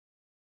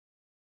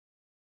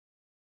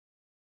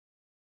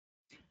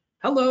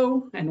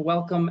Hello and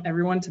welcome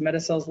everyone to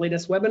MetaCell's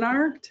latest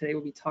webinar. Today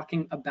we'll be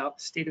talking about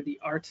the state of the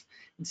art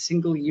in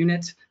single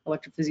unit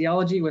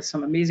electrophysiology with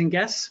some amazing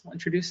guests I'll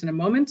introduce in a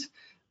moment.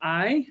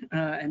 I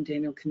am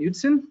Daniel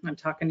Knudsen. I'm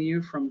talking to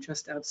you from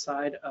just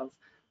outside of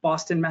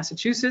Boston,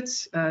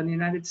 Massachusetts in the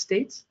United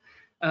States.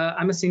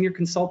 I'm a senior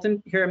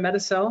consultant here at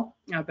MetaCell.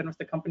 I've been with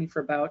the company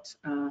for about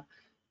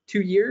 2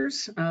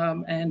 years,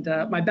 and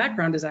my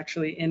background is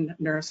actually in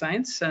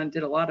neuroscience and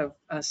did a lot of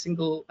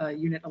single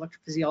unit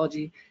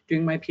electrophysiology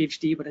doing my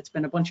PhD, but it's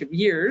been a bunch of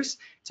years.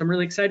 So I'm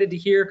really excited to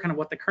hear kind of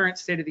what the current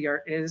state of the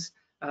art is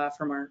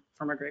from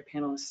our great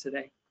panelists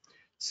today.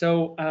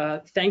 So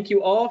thank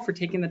you all for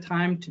taking the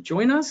time to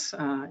join us.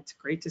 It's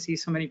great to see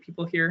so many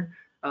people here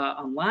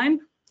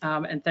online,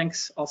 and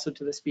thanks also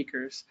to the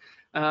speakers.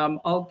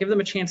 I'll give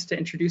them a chance to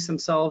introduce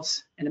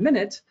themselves in a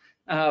minute.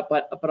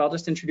 But I'll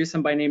just introduce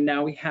them by name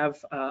now. We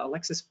have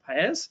Alexis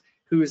Paez,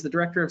 who is the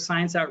Director of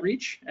Science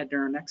Outreach at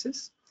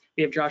NeuroNexus.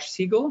 We have Josh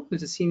Siegel,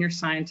 who's a Senior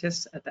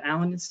Scientist at the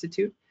Allen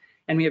Institute.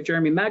 And we have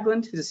Jeremy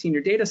Magland, who's a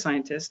Senior Data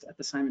Scientist at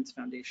the Simons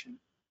Foundation.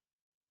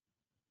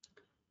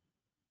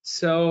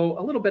 So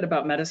a little bit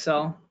about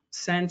MetaCell.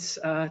 Since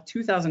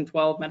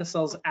 2012,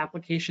 MetaCell's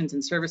applications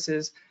and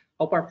services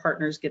help our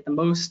partners get the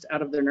most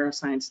out of their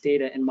neuroscience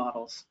data and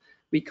models.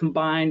 We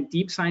combine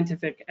deep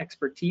scientific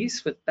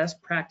expertise with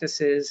best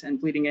practices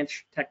and bleeding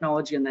edge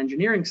technology on the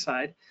engineering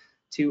side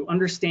to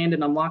understand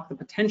and unlock the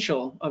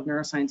potential of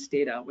neuroscience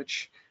data,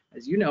 which,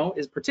 as you know,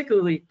 is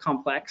particularly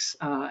complex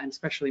and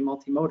especially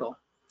multimodal.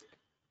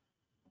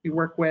 We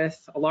work with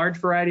a large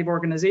variety of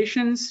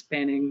organizations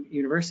spanning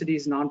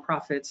universities,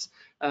 nonprofits,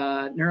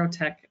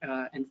 neurotech,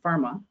 and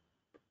pharma.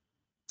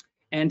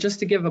 And just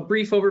to give a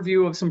brief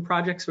overview of some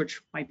projects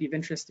which might be of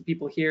interest to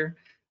people here,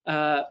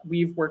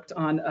 we've worked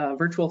on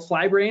virtual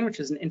FlyBrain,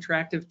 which is an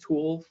interactive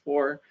tool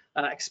for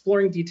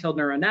exploring detailed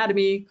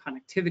neuroanatomy,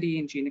 connectivity,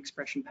 and gene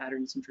expression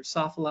patterns in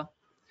Drosophila.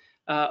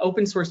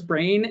 Open Source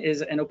Brain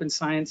is an open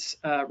science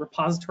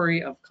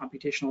repository of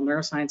computational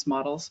neuroscience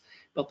models,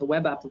 built a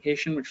web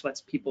application which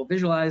lets people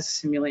visualize,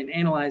 simulate, and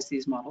analyze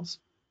these models.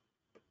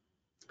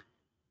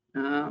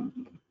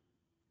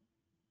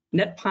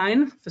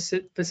 NetPine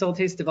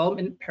facilitates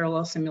development,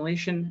 parallel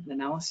simulation, and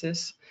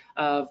analysis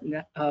of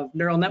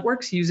neural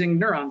networks using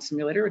Neuron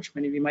Simulator, which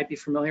many of you might be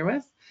familiar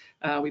with.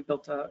 We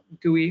built a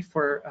GUI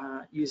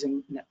for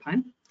using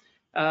NetPine.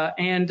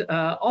 And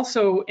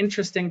also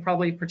interesting,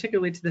 probably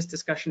particularly to this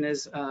discussion,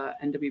 is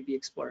NWB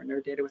Explorer,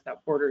 Neuro Data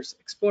Without Borders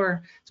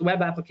Explorer. It's a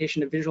web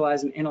application to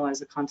visualize and analyze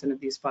the content of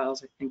these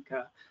files. I think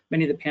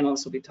many of the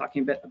panelists will be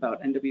talking a bit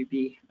about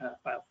NWB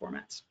file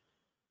formats.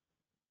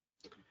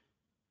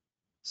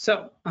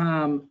 So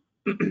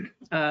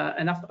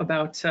enough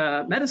about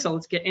MetaCell.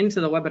 Let's get into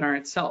the webinar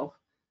itself.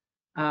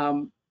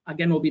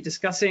 Again, we'll be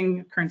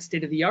discussing current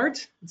state of the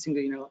art in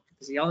single unit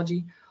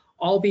electrophysiology.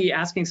 I'll be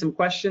asking some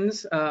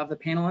questions of the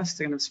panelists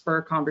to kind of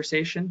spur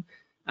conversation.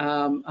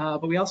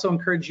 But we also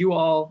encourage you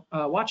all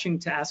watching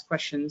to ask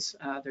questions.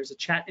 There's a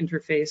chat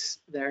interface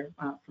there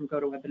from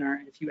GoToWebinar.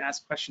 And if you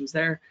ask questions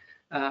there,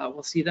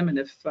 we'll see them. And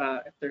if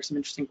there's some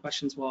interesting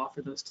questions, we'll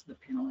offer those to the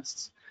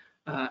panelists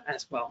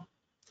as well.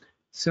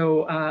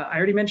 So I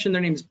already mentioned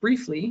their names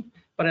briefly,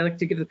 but I'd like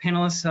to give the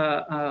panelists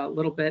a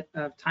little bit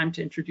of time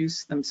to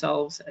introduce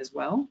themselves as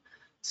well.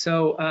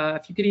 So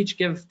if you could each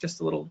give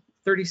just a little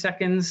 30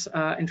 seconds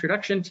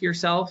introduction to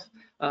yourself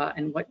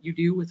and what you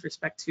do with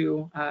respect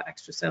to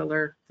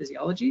extracellular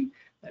physiology,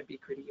 that'd be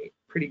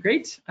pretty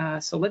great.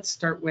 So let's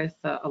start with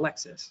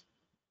Alexis.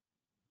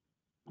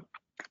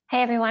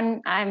 Hey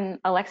everyone, I'm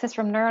Alexis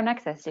from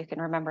NeuroNexus. You can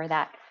remember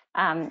that.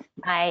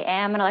 I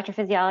am an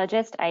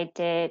electrophysiologist.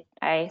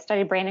 I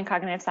studied brain and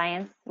cognitive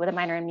science with a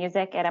minor in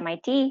music at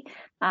MIT,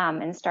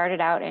 and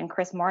started out in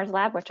Chris Moore's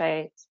lab, which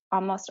I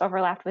almost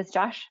overlapped with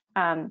Josh,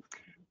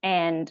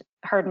 and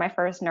heard my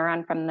first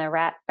neuron from the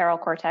rat barrel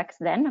cortex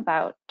then,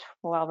 about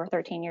 12 or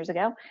 13 years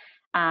ago.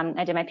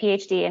 I did my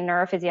PhD in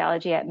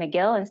neurophysiology at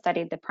McGill and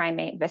studied the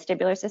primate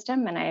vestibular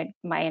system, and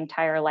my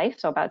entire life,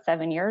 so about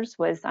 7 years,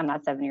 I'm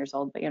not 7 years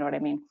old, but you know what I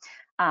mean,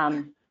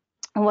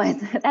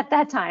 was at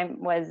that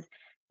time was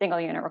single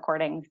unit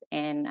recordings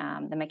in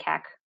the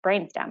macaque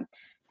brainstem.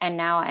 And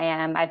now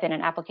I've been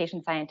an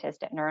application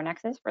scientist at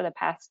NeuroNexus for the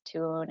past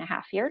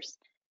 2.5 years,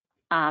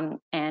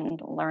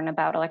 and learn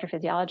about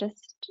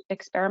electrophysiologist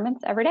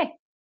experiments every day.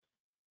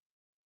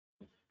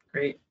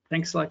 Great,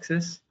 thanks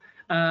Alexis.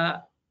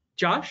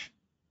 Josh?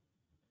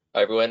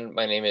 Hi everyone,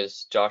 my name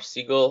is Josh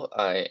Siegel.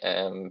 I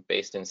am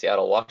based in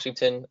Seattle,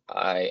 Washington.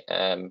 I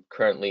am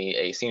currently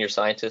a senior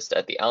scientist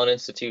at the Allen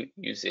Institute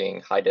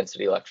using high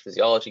density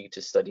electrophysiology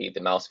to study the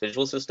mouse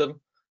visual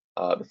system.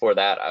 Before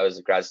that, I was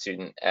a grad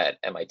student at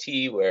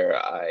MIT where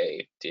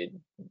I did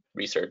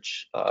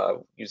research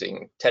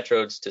using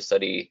tetrodes to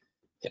study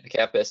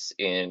hippocampus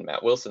in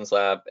Matt Wilson's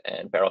lab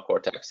and barrel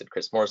cortex at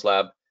Chris Moore's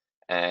lab.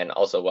 And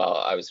also,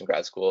 while I was in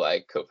grad school,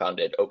 I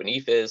co-founded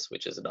OpenEPhys,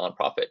 which is a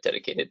nonprofit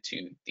dedicated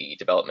to the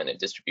development and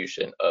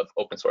distribution of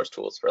open source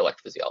tools for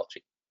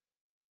electrophysiology.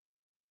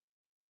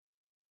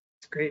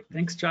 Great,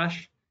 thanks,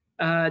 Josh.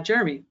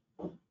 Jeremy.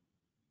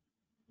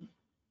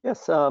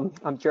 Yes,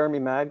 I'm Jeremy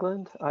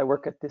Magland. I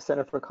work at the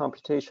Center for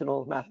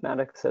Computational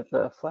Mathematics at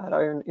the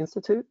Flatiron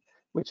Institute,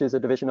 which is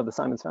a division of the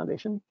Simons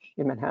Foundation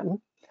in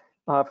Manhattan.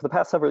 For the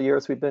past several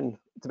years, we've been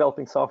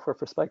developing software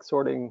for spike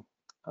sorting,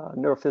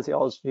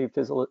 neurophysiology,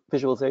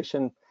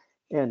 visualization,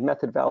 and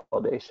method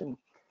validation.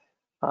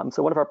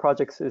 So one of our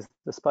projects is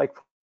the Spike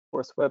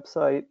Force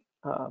website,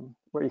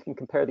 where you can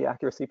compare the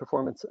accuracy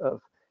performance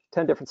of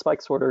 10 different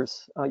spike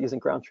sorters using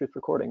ground truth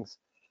recordings.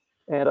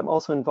 And I'm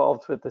also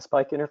involved with the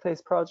Spike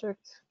Interface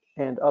project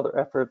and other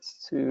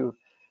efforts to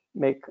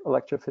make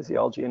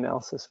electrophysiology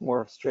analysis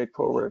more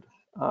straightforward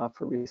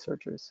for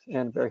researchers,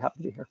 and very happy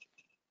to be here.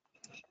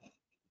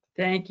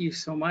 Thank you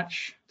so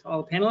much to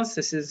all the panelists.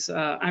 This is,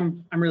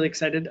 I'm really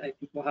excited. I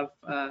think we'll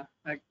have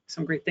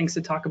some great things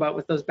to talk about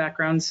with those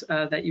backgrounds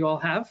that you all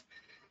have.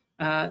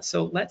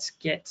 So let's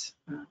get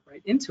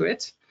right into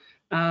it.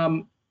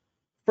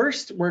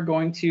 First, we're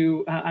going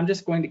to, I'm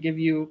just going to give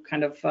you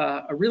kind of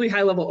a really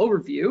high level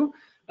overview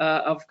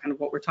of kind of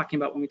what we're talking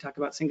about when we talk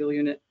about single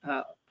unit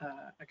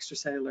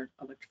extracellular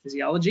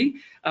electrophysiology.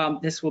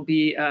 This will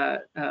be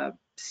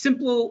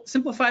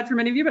simplified for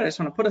many of you, but I just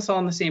want to put us all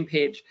on the same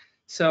page.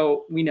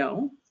 So we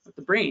know that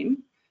the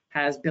brain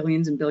has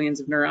billions and billions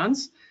of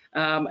neurons,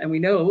 and we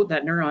know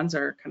that neurons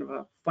are kind of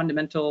a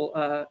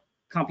fundamental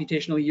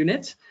computational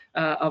unit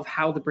of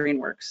how the brain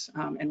works,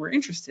 and we're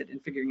interested in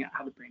figuring out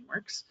how the brain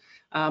works.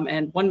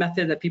 And one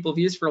method that people have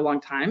used for a long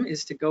time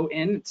is to go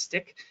in and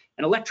stick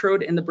an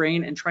electrode in the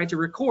brain and try to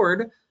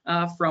record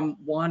from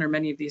one or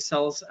many of these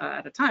cells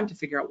at a time to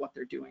figure out what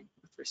they're doing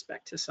with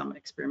respect to some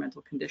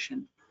experimental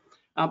condition.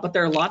 But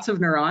there are lots of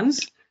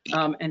neurons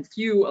and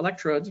few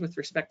electrodes with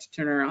respect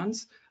to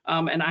neurons.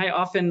 And I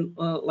often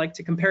like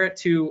to compare it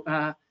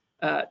to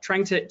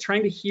trying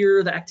to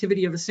hear the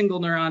activity of a single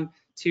neuron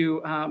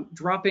to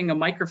dropping a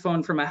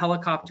microphone from a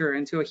helicopter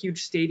into a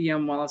huge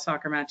stadium while a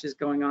soccer match is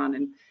going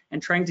on,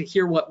 and trying to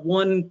hear what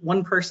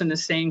one person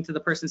is saying to the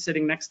person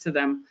sitting next to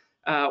them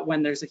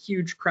when there's a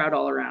huge crowd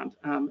all around.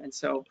 And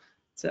so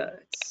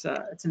it's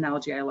an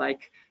analogy I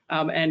like.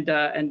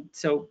 And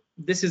so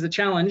this is the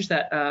challenge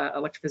that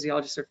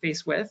electrophysiologists are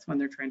faced with when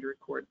they're trying to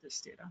record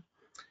this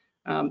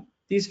data.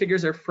 These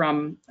figures are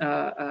from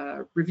a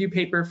review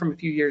paper from a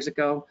few years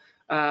ago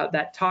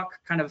that talk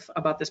kind of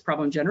about this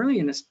problem generally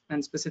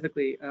and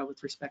specifically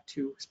with respect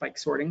to spike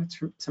sorting,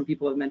 which some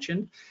people have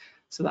mentioned.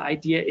 So the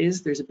idea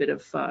is there's a bit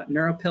of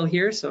neuropil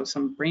here, so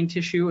some brain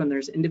tissue, and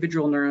there's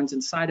individual neurons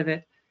inside of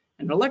it,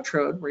 and an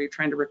electrode where you're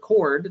trying to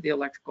record the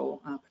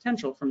electrical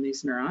potential from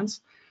these neurons.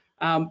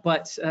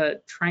 But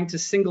trying to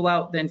single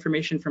out the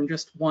information from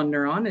just one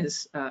neuron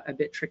is a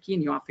bit tricky,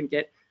 and you often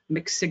get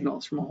mixed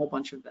signals from a whole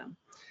bunch of them.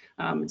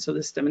 And so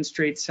this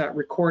demonstrates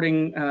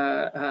recording,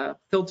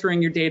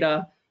 filtering your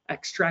data,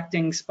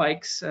 extracting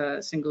spikes,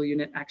 single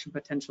unit action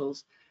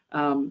potentials,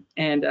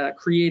 and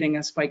creating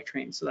a spike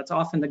train. So that's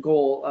often the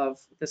goal of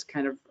this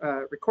kind of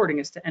recording,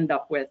 is to end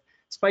up with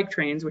spike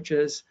trains, which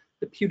is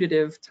the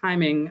putative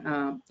timing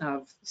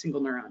of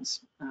single neurons.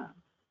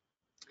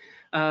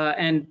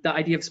 And the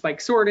idea of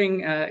spike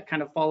sorting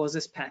kind of follows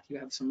this path. You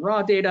have some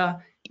raw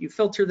data, you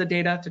filter the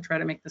data to try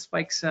to make the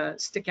spikes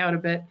stick out a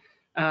bit.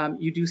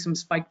 You do some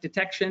spike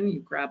detection, you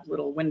grab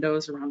little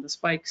windows around the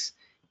spikes.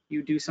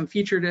 You do some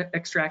feature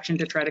extraction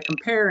to try to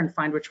compare and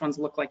find which ones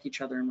look like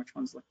each other and which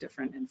ones look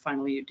different. And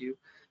finally, you do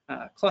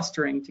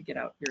clustering to get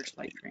out your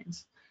spike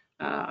trains.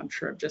 I'm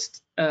sure I've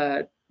just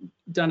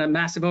done a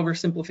massive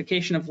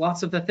oversimplification of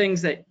lots of the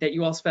things that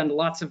you all spend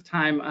lots of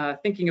time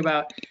thinking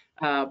about,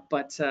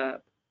 but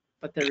there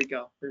we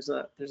go. There's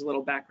a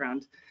little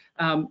background.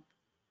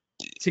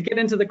 To get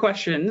into the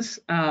questions,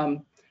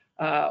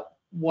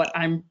 what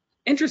I'm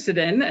interested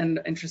in and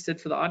interested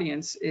for the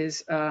audience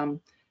is kind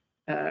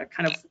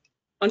of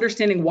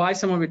understanding why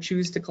someone would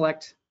choose to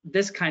collect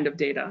this kind of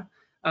data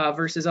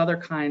versus other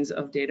kinds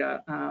of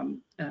data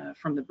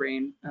from the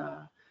brain,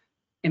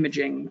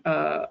 imaging,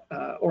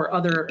 or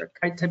other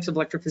types of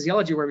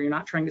electrophysiology where you're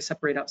not trying to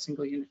separate out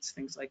single units,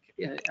 things like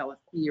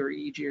LFT or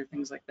EEG or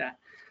things like that.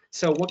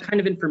 So what kind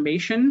of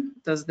information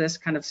does this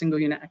kind of single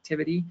unit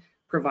activity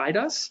provide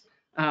us?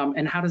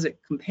 And how does it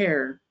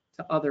compare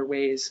to other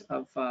ways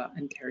of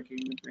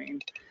interrogating the brain?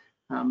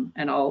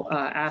 And I'll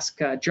ask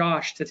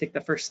Josh to take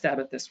the first stab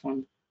at this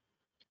one.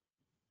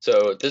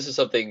 So this is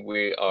something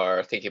we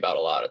are thinking about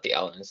a lot at the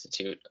Allen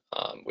Institute.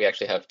 We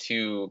actually have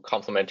two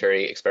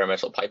complementary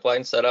experimental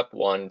pipelines set up,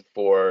 one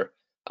for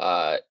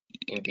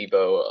in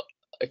vivo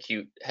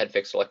acute head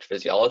fixed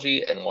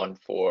electrophysiology and one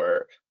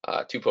for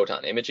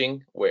two-photon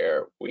imaging,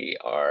 where we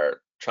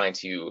are trying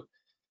to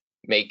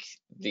make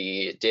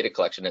the data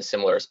collection as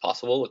similar as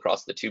possible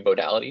across the two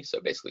modalities. So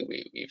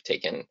basically we've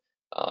taken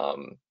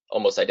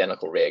almost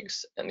identical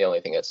rigs, and the only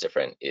thing that's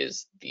different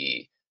is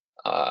the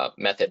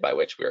method by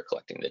which we're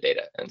collecting the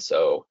data. And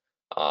so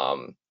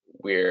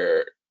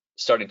we're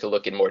starting to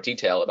look in more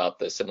detail about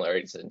the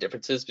similarities and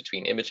differences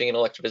between imaging and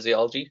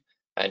electrophysiology.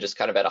 And just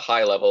kind of at a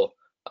high level,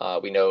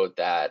 we know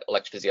that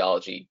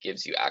electrophysiology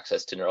gives you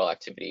access to neural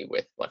activity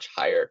with much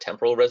higher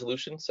temporal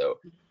resolution. So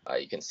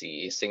you can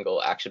see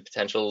single action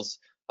potentials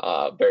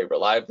very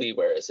reliably,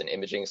 whereas in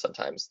imaging,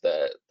 sometimes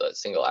the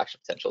single action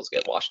potentials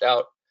get washed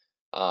out.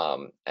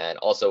 And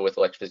also with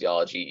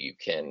electrophysiology, you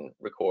can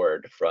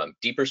record from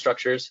deeper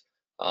structures,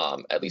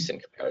 at least in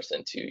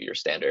comparison to your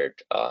standard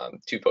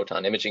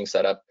 2-photon imaging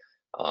setup,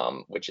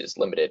 which is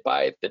limited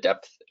by the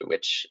depth at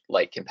which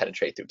light can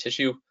penetrate through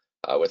tissue.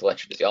 With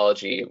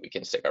electrophysiology, we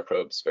can stick our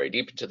probes very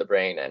deep into the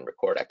brain and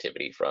record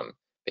activity from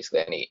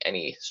basically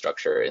any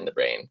structure in the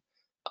brain.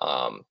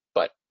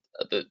 But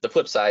the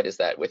flip side is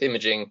that with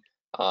imaging,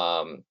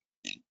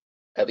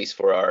 at least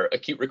for our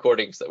acute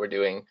recordings that we're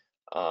doing,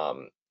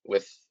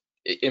 with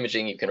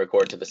imaging, you can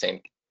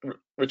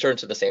return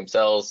to the same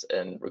cells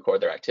and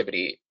record their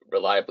activity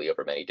reliably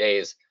over many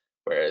days,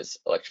 whereas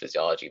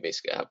electrophysiology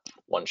basically have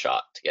one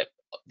shot to get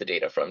the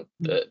data from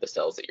the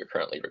cells that you're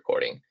currently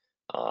recording,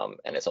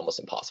 and it's almost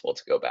impossible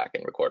to go back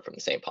and record from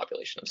the same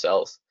population of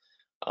cells.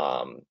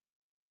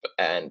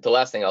 And the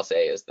last thing I'll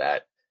say is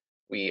that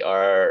we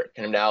are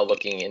kind of now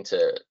looking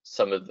into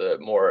some of the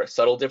more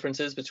subtle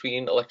differences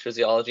between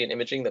electrophysiology and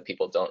imaging that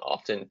people don't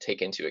often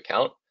take into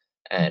account.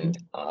 And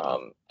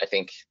I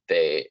think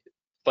they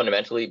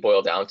fundamentally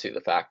boil down to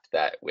the fact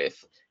that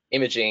with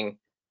imaging,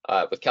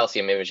 with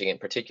calcium imaging in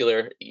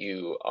particular,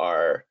 you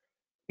are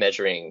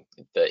measuring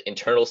the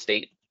internal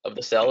state of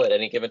the cell at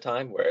any given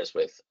time, whereas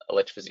with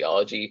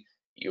electrophysiology,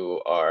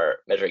 you are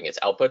measuring its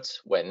outputs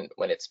when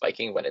it's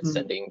spiking, when it's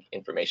sending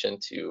information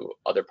to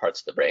other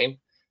parts of the brain.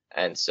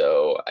 And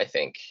so I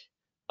think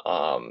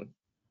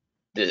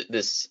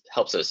this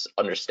helps us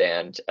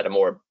understand at a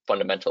more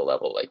fundamental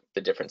level, like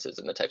the differences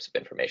in the types of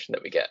information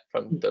that we get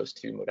from those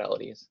two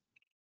modalities.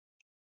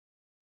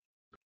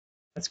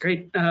 That's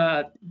great.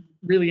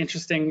 Really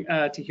interesting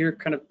to hear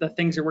kind of the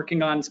things you're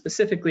working on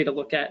specifically to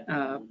look at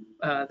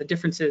the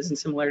differences and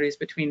similarities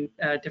between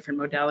different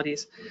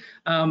modalities.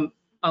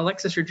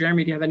 Alexis or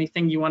Jeremy, do you have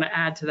anything you want to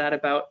add to that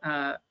about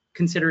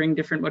considering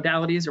different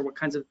modalities, or what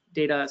kinds of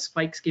data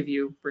spikes give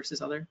you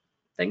versus other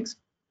things?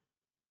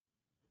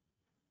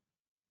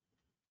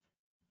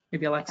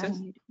 Maybe Alexis?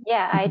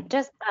 Yeah, I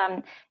just,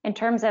 in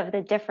terms of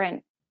the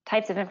different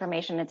types of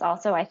information, it's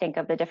also, I think,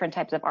 of the different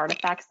types of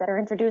artifacts that are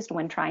introduced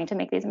when trying to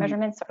make these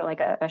measurements, sort of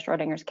like a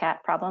Schrodinger's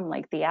cat problem,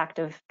 like the act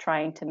of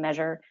trying to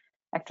measure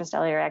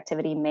extracellular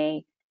activity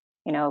may,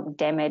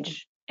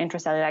 damage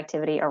intracellular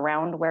activity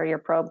around where your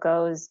probe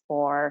goes,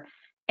 or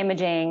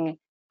imaging,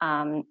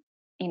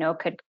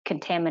 could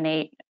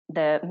contaminate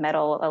the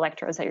metal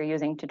electrodes that you're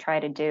using to try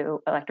to do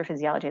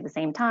electrophysiology at the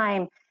same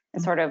time.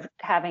 And sort of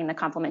having the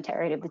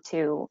complementarity of the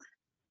two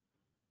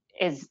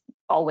is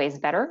always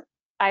better.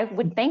 I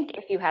would think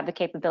if you have the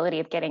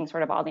capability of getting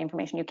sort of all the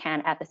information you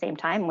can at the same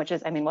time, which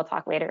is, we'll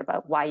talk later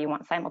about why you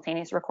want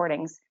simultaneous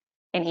recordings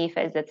in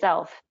ePhys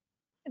itself.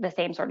 The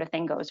same sort of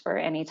thing goes for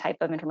any type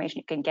of information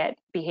you can get,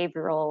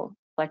 behavioral,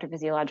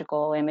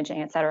 electrophysiological,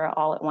 imaging, et cetera,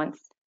 all at once.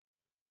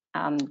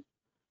 That's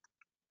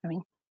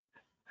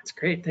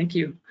great, thank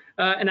you.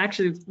 And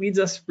actually leads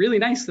us really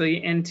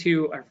nicely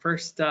into our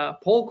first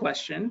poll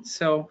question.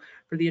 So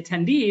for the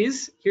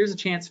attendees, here's a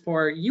chance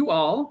for you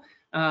all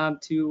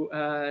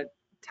to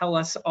tell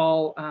us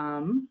all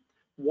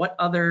what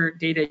other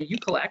data you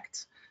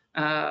collect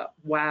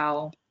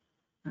while,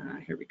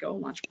 here we go,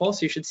 launch poll.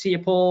 So you should see a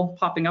poll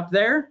popping up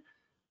there.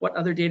 What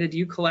other data do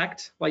you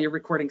collect while you're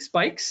recording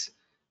spikes?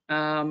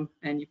 And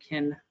you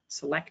can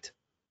select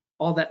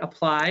all that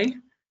apply.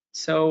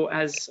 So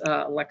as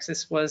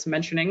Alexis was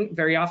mentioning,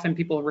 very often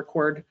people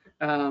record,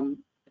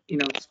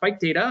 spike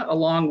data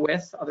along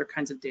with other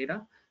kinds of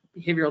data,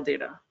 behavioral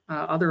data,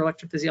 other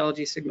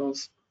electrophysiology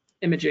signals,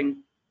 imaging,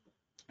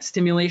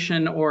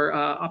 stimulation or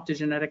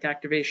optogenetic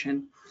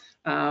activation,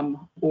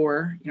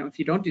 or if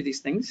you don't do these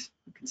things,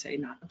 you can say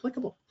not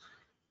applicable.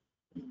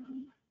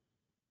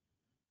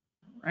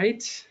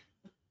 Right,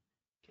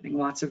 getting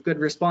lots of good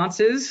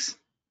responses.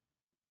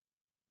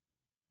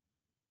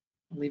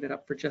 I'll leave it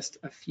up for just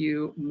a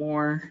few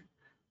more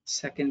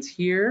seconds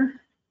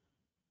here.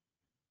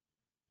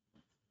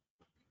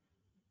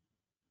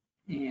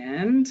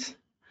 And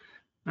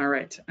all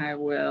right, I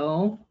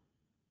will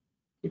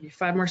give you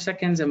 5 more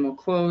seconds and we'll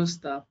close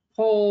the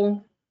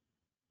poll.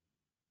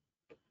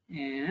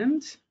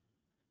 And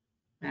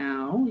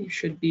now you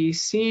should be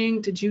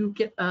seeing, did you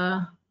get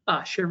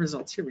share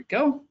results? Here we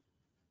go.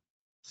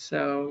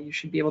 So you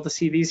should be able to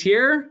see these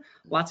here.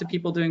 Lots of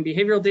people doing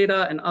behavioral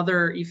data and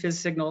other ePhys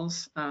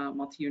signals,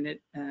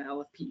 multi-unit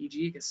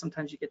LFP-EG, because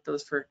sometimes you get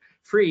those for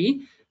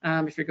free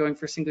if you're going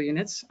for single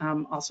units.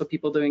 Also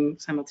people doing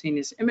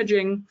simultaneous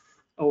imaging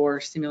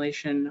or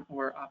stimulation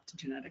or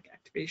optogenetic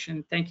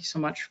activation. Thank you so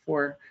much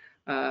for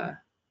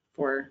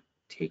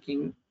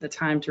taking the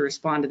time to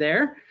respond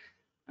there.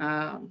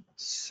 Thank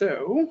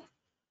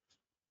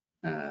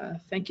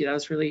you, that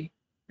was really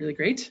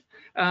great.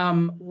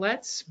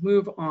 Let's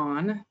move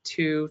on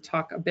to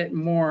talk a bit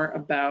more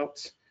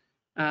about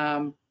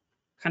kind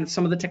of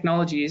some of the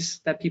technologies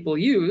that people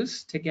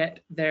use to get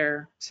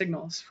their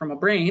signals from a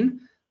brain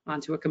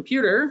onto a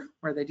computer,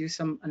 where they do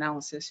some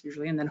analysis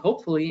usually, and then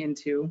hopefully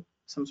into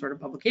some sort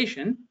of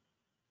publication.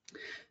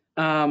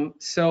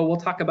 So we'll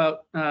talk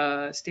about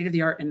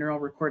state-of-the-art in neural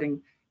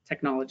recording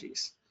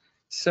technologies.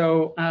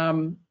 So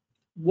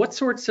what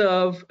sorts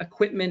of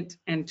equipment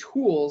and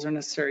tools are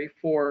necessary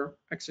for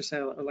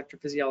extracellular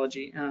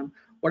electrophysiology?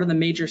 What are the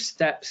major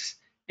steps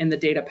in the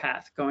data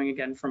path going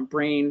again from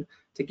brain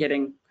to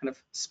getting kind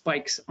of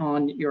spikes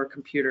on your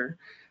computer?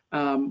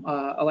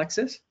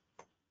 Alexis?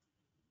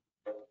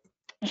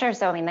 Sure.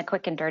 So, I mean, the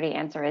quick and dirty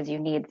answer is you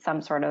need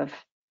some sort of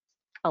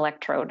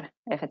electrode.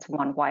 If it's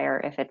one wire,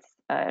 if it's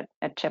a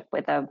chip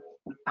with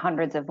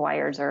hundreds of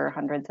wires or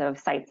hundreds of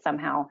sites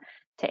somehow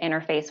to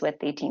interface with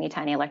the teeny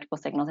tiny electrical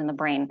signals in the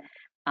brain,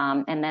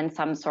 and then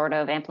some sort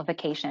of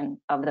amplification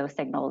of those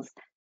signals,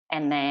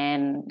 and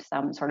then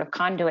some sort of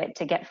conduit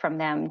to get from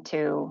them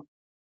to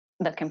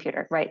the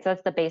computer, right? So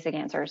that's the basic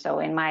answer. So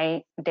in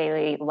my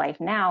daily life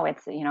now,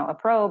 it's, a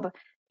probe,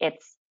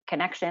 it's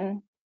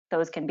connection.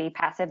 Those can be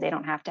passive. They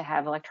don't have to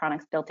have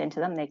electronics built into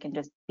them. They can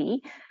just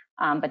be.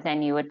 But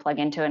then you would plug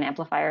into an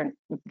amplifier.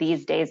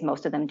 These days,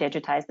 most of them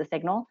digitize the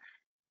signal.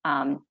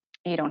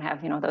 You don't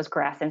have, those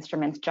grass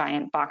instruments,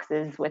 giant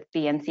boxes with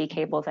BNC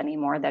cables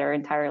anymore that are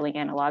entirely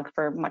analog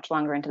for much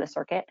longer into the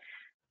circuit.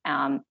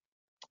 And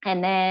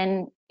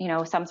then,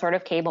 some sort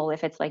of cable,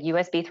 if it's like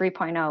USB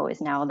 3.0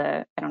 is now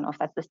I don't know if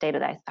that's the state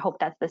of that, I hope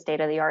that's the state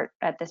of the art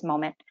at this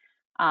moment,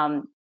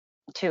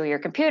 to your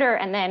computer.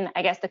 And then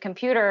I guess the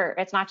computer,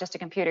 it's not just a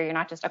computer, you're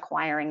not just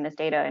acquiring this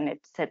data and it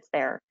sits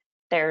there.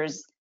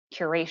 There's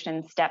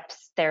curation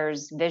steps,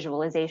 there's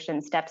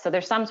visualization steps. So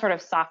there's some sort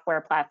of software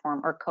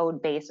platform or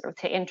code base or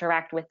to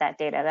interact with that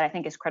data that I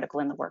think is critical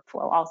in the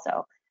workflow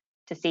also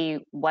to see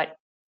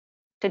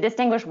to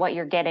distinguish what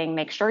you're getting,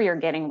 make sure you're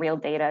getting real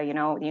data.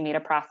 You need a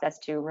process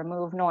to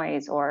remove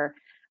noise or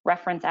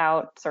reference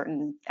out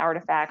certain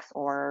artifacts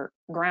or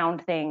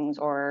ground things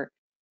or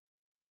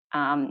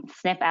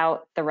snip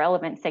out the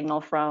relevant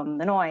signal from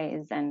the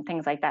noise and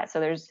things like that. So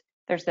there's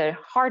the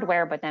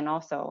hardware, but then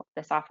also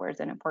the software is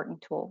an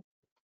important tool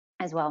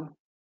as well.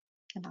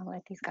 And I'll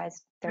let these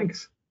guys.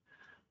 Thanks.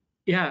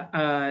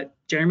 Yeah,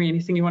 Jeremy,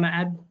 anything you want to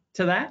add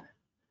to that?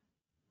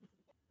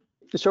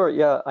 Sure,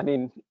 yeah. I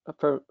mean,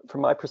 from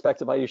my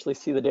perspective, I usually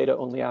see the data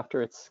only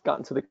after it's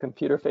gotten to the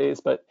computer phase,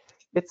 but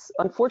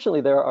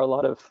unfortunately, there are a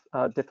lot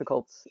of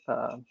difficult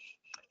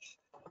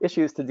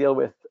issues to deal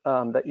with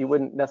that you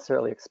wouldn't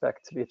necessarily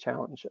expect to be a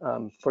challenge.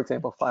 For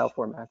example, file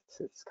formats.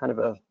 It's kind of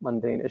a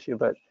mundane issue,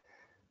 but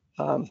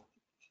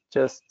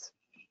just,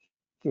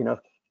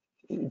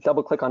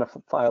 double click on a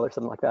file or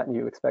something like that and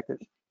you expect it.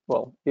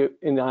 Well,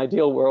 in the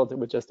ideal world, it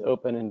would just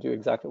open and do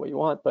exactly what you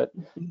want, but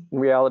in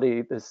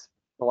reality, there's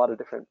a lot of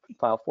different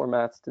file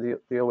formats to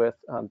deal with.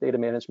 Data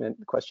management,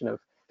 the question of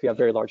if you have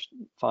very large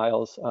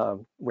files,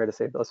 where to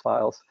save those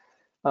files.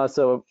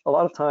 So a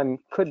lot of time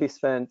could be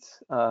spent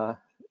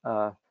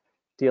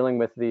dealing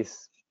with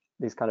these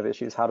kind of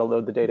issues, how to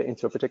load the data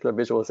into a particular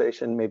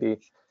visualization. Maybe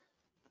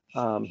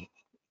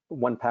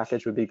one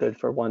package would be good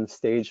for one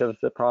stage of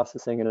the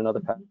processing and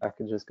another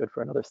package is good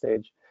for another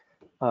stage.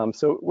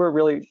 So we're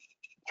really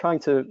trying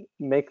to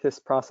make this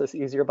process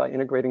easier by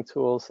integrating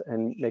tools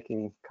and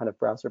making kind of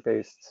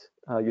browser-based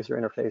user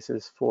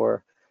interfaces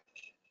for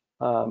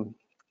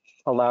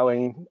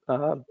allowing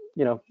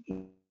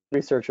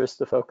researchers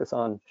to focus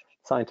on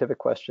scientific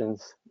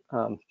questions.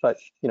 But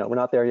we're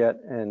not there yet,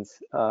 and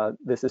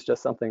this is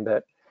just something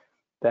that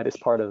is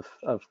part of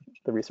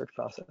the research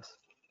process.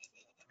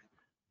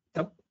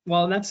 Yep.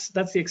 Well, that's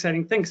the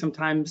exciting thing.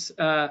 Sometimes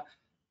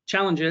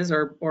challenges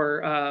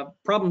or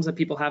problems that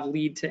people have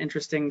lead to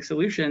interesting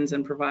solutions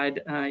and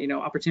provide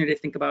opportunity to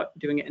think about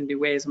doing it in new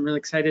ways. I'm really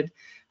excited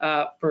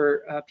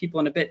for people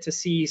in a bit to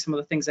see some of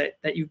the things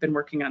that you've been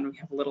working on. We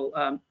have a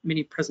little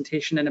mini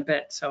presentation in a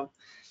bit. So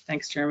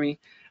thanks, Jeremy.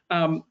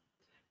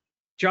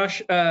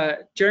 Josh,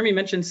 Jeremy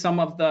mentioned some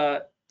of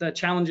the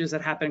challenges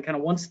that happen kind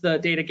of once the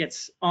data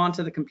gets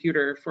onto the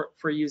computer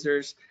for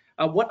users.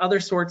 What other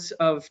sorts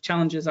of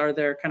challenges are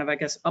there kind of, I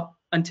guess, up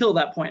until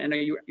that point? I know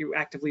you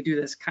actively do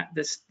this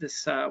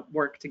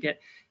work to get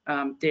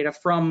data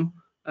from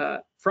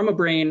a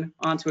brain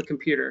onto a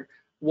computer.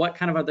 What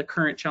kind of are the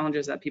current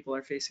challenges that people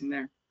are facing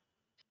there?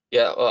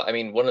 Yeah, well, I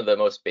mean, one of the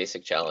most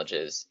basic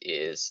challenges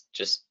is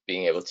just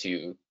being able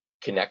to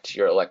connect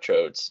your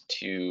electrodes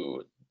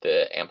to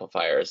the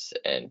amplifiers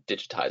and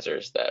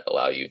digitizers that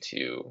allow you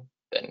to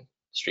then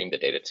stream the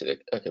data to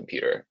a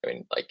computer. I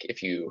mean, like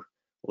if you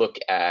look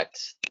at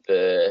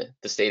the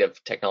state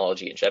of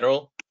technology in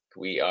general,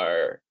 we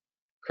are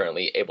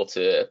currently able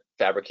to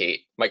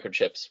fabricate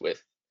microchips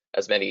with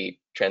as many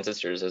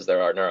transistors as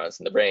there are neurons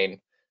in the brain.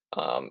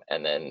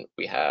 And then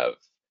we have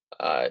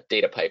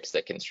data pipes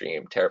that can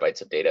stream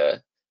terabytes of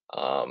data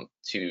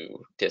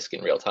to disk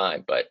in real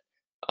time, but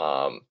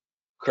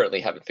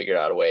currently haven't figured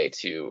out a way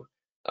to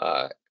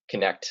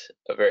connect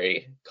a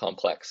very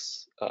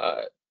complex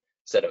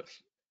set of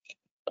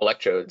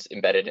electrodes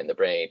embedded in the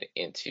brain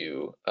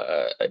into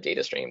a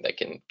data stream that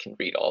can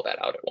read all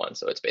that out at once.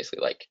 So it's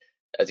basically like,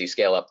 as you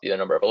scale up the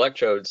number of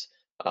electrodes,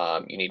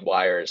 you need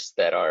wires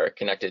that are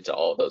connected to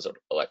all of those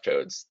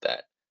electrodes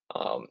that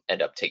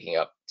end up taking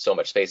up so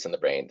much space in the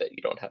brain that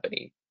you don't have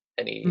any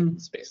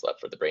space left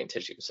for the brain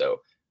tissue.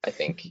 So I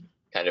think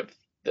kind of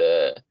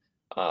the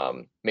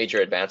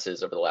major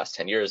advances over the last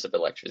 10 years of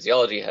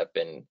electrophysiology have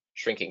been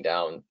shrinking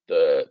down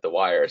the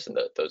wires and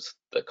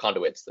the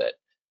conduits that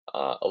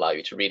allow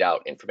you to read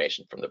out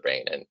information from the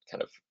brain, and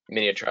kind of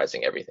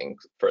miniaturizing everything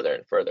further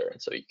and further,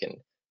 and so you can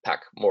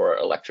pack more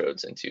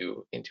electrodes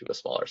into a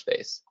smaller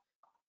space.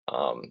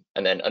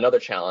 And then another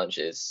challenge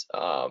is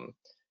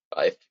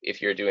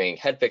if you're doing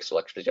head-fixed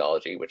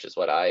electrophysiology, which is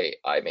what I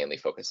mainly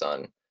focus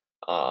on,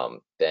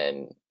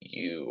 then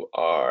you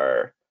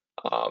are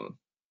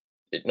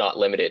not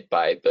limited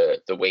by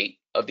the weight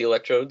of the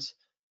electrodes.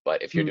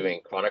 But if you're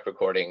doing chronic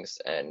recordings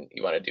and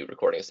you want to do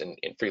recordings in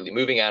freely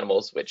moving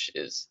animals, which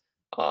is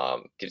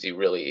gives you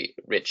really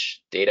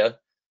rich data,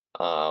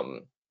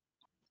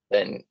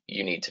 then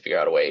you need to figure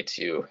out a way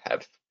to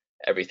have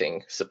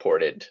everything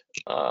supported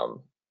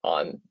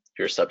on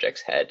your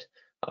subject's head,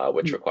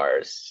 which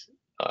requires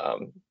a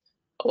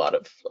lot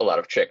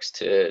of tricks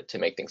to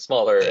make things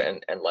smaller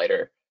and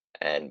lighter,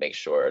 and make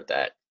sure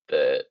that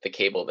the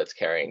cable that's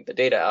carrying the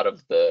data out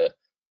of the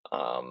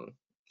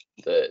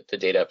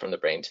data from the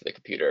brain to the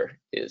computer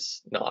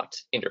is not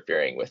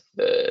interfering with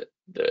the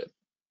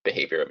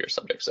behavior of your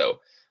subject. So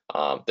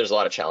there's a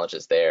lot of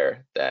challenges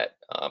there that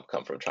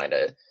come from trying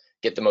to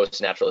get the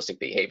most naturalistic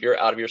behavior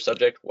out of your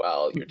subject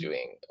while you're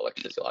doing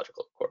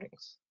electrophysiological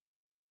recordings.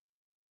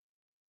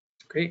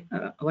 Great.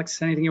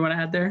 Alexis, anything you want to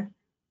add there?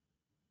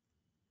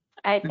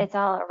 It's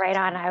all right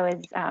on. I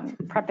was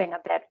prepping a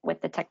bit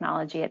with the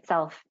technology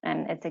itself,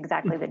 and it's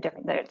exactly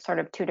the sort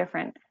of two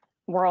different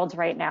worlds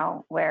right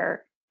now,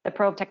 where the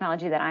probe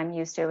technology that I'm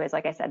used to is,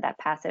 like I said, that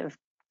passive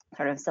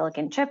sort of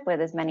silicon chip with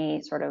as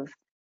many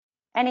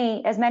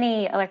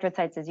electrode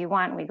sites as you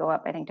want. We go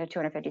up, I think, to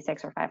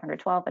 256 or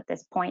 512 at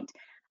this point,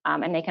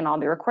 and they can all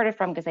be recorded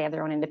from, because they have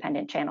their own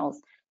independent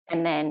channels.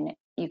 And then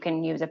you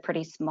can use a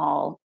pretty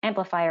small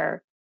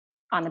amplifier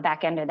on the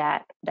back end of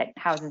that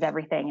houses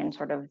everything, and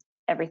sort of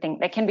everything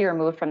that can be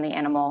removed from the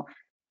animal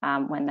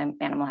when the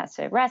animal has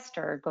to rest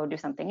or go do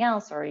something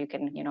else, or you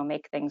can,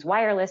 make things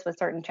wireless with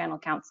certain channel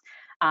counts.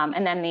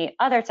 And then the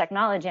other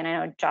technology, and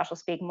I know Josh will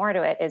speak more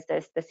to it, is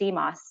the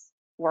CMOS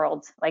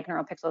world, like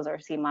NeuroPixels or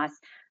CMOS,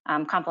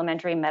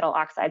 complementary metal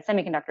oxide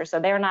semiconductors.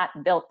 So they're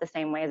not built the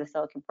same way as a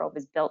silicon probe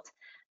is built.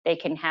 They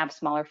can have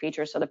smaller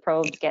features, so the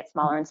probes get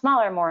smaller and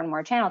smaller, more and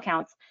more channel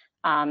counts.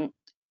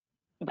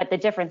 But the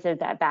difference is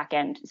that back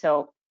end.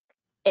 So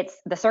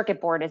the circuit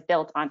board is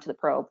built onto the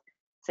probe.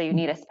 So you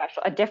need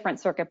a different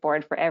circuit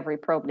board for every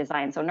probe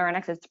design. So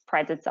NeuroNexus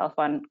prides itself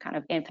on kind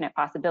of infinite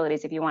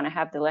possibilities. If you want to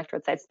have the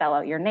electrode site spell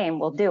out your name,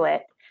 we'll do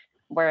it.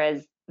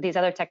 Whereas these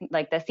other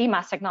like the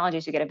CMOS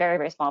technologies, you get a very,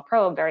 very small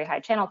probe, very high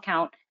channel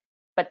count,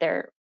 but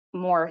they're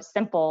more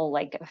simple,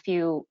 like a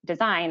few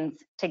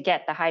designs to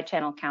get the high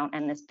channel count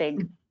and this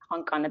big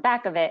hunk on the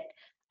back of it.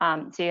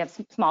 So you have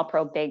small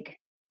probe, big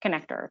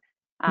connector.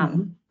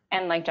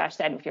 And like Josh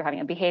said, if you're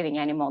having a behaving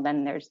animal,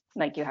 then there's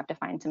you have to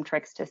find some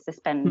tricks to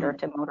suspend or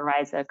to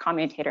motorize a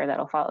commutator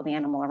that'll follow the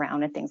animal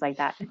around and things like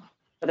that. So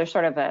there's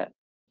sort of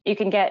you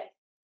can get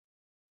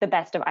the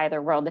best of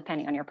either world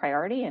depending on your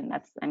priority. And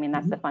that's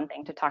the fun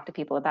thing to talk to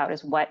people about,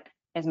 is what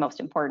is most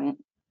important.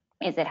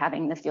 Is it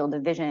having the field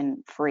of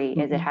vision free?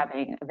 Is it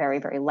having a very,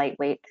 very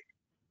lightweight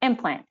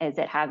implant? Is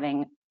it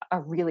having a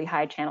really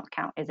high channel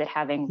count? Is it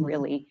having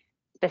really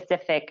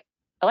specific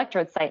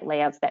electrode site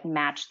layouts that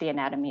match the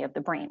anatomy of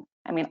the brain?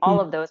 All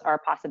of those are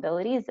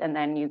possibilities, and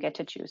then you get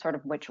to choose sort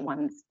of which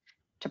ones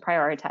to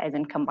prioritize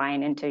and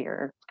combine into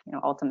your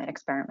ultimate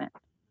experiment.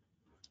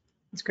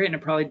 That's great, and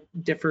it probably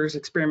differs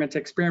experiment to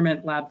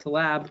experiment, lab to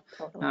lab,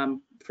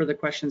 for the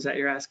questions that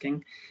you're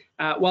asking.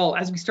 Well,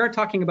 as we start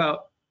talking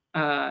about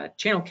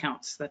channel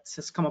counts, that's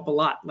just come up a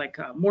lot, like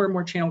more and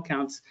more channel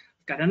counts.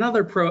 I've got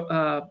another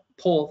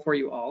poll for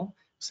you all.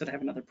 So I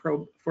have another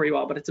probe for you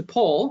all, but it's a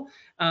poll.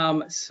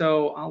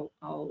 So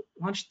I'll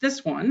launch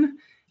this one,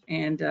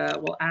 and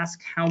we'll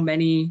ask how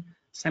many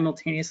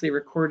simultaneously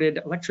recorded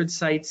electrode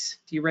sites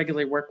do you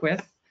regularly work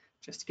with,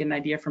 just to get an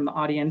idea from the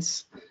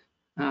audience.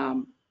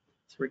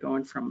 So we're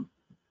going from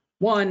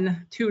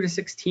 1, 2 to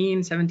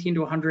 16, 17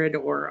 to 100,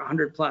 or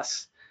 100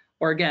 plus.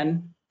 Or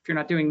again, if you're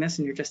not doing this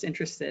and you're just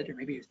interested, or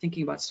maybe you're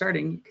thinking about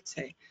starting, you could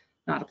say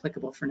not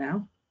applicable for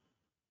now.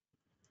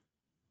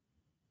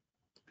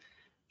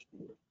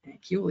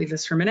 Thank you. We'll leave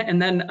this for a minute,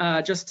 and then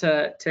just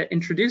to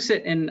introduce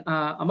it in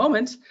a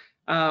moment,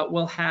 we're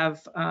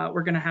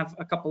going to have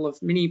a couple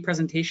of mini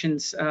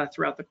presentations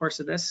throughout the course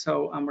of this.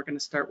 So we're going to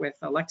start with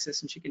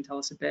Alexis, and she can tell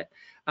us a bit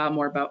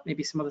more about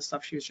maybe some of the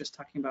stuff she was just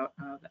talking about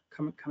that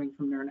coming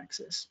from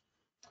NeuroNexus.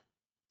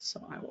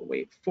 So I will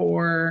wait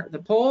for the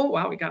poll.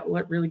 Wow, we got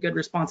really good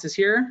responses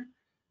here,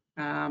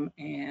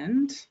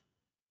 and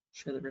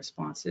share the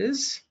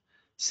responses.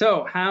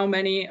 So how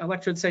many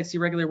electrode sites do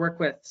you regularly work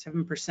with?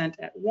 7%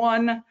 at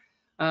 1.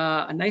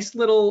 A nice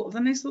little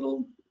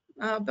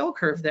bell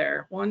curve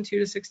there. 1, 2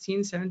 to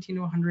 16, 17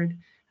 to 100,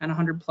 and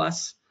 100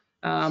 plus,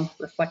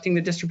 reflecting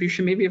the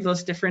distribution maybe of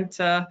those different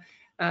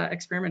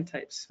experiment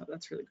types. So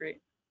that's really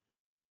great.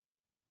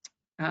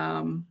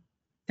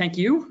 Thank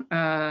you.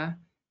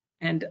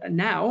 And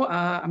now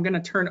I'm going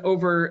to turn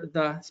over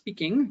the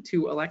speaking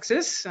to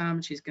Alexis.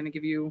 She's going to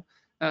give you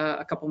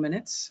a couple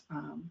minutes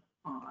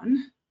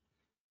on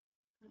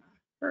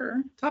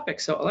her topic.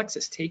 So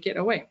Alexis, take it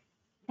away.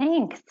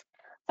 Thanks.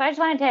 So I just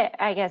wanted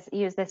to, I guess,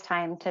 use this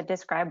time to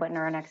describe what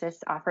NeuroNexus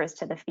offers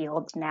to the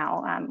field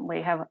now.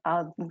 We have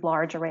a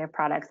large array of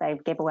products. I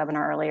gave a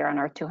webinar earlier on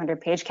our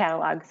 200-page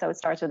catalog. So it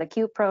starts with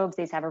acute probes.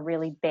 These have a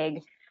really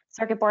big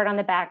circuit board on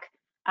the back.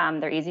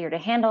 They're easier to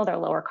handle, they're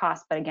lower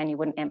cost, but again, you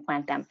wouldn't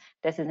implant them.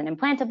 This is an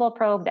implantable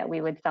probe that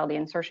we would sell the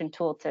insertion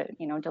tool to,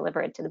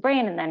 deliver it to the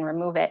brain and then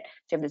remove it.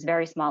 So you have this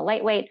very small,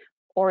 lightweight,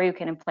 or you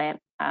can implant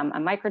a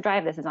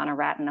microdrive. This is on a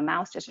rat and a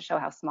mouse, just to show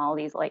how small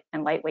these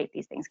and lightweight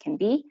these things can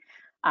be,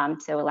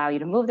 to allow you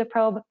to move the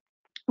probe.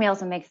 We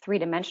also make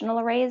 3-dimensional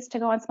arrays to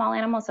go on small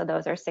animals. So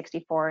those are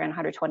 64 and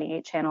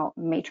 128 channel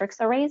matrix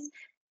arrays.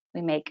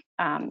 We make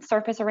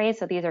surface arrays.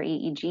 So these are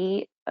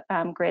EEG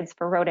grids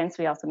for rodents.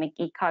 We also make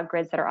ECOG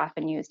grids that are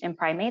often used in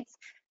primates.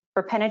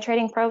 For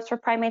penetrating probes for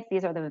primates,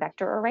 these are the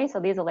vector arrays. So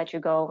these will let you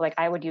go, like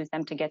I would use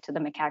them to get to the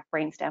macaque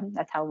brainstem.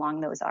 That's how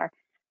long those are.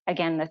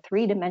 Again, the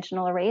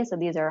 3-dimensional arrays. So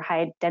these are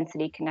high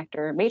density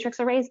connector matrix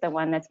arrays. The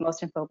one that's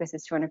most in focus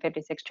is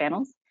 256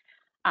 channels.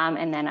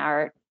 And then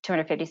our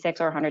 256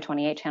 or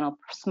 128 channel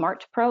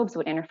smart probes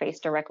would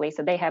interface directly.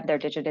 So they have their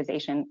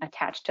digitization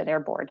attached to their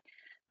board,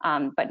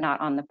 but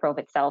not on the probe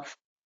itself.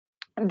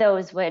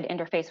 Those would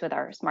interface with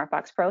our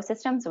SmartBox Pro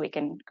system. So we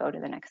can go to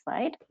the next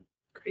slide.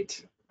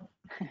 Great.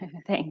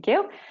 Thank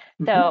you.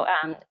 So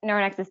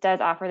NeuroNexus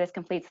does offer this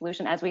complete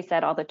solution. As we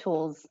said, all the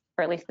tools,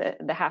 or at least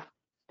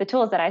the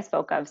tools that I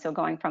spoke of. So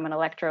going from an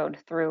electrode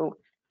through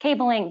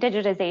cabling,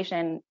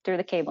 digitization, through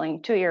the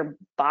cabling to your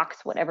box,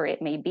 whatever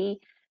it may be,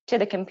 to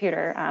the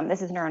computer.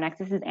 This is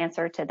NeuroNexus's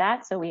answer to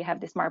that. So we have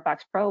the SmartBox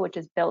Pro, which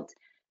is built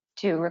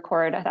to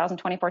record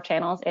 1,024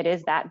 channels. It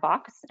is that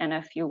box and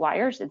a few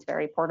wires. It's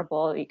very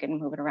portable. You can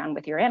move it around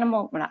with your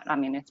animal.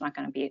 It's not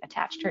going to be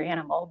attached to your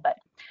animal, but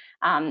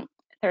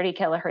 30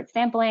 kilohertz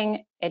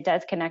sampling. It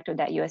does connect with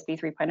that USB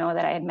 3.0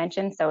 that I had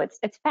mentioned. So it's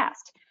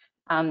fast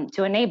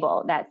to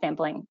enable that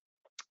sampling.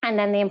 And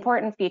then the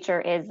important feature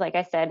is, like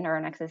I said,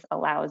 NeuroNexus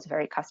allows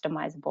very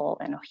customizable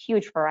and a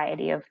huge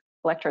variety of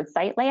electrode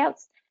site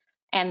layouts.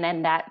 And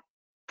then that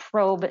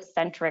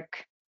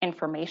probe-centric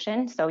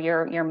information. So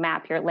your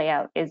map, your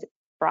layout is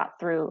brought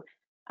through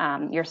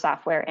your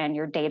software and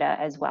your data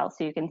as well.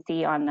 So you can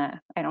see on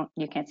the,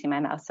 you can't see my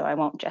mouse, so I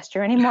won't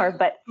gesture anymore,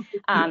 but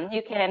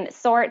you can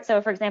sort.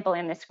 So for example,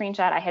 in the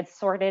screenshot, I had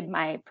sorted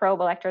my probe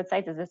electrode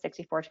sites as a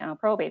 64 channel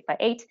probe,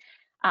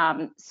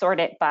 8x8, sort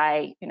it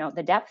by,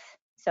 the depth.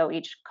 So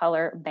each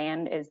color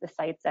band is the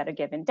sites at a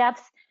given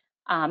depth.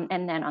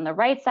 And then on the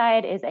right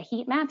side is a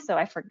heat map. So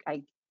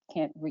I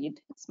can't read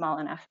small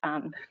enough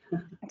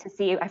to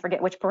see, I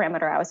forget which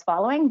parameter I was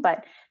following,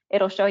 but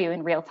it'll show you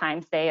in real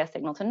time, say a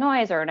signal to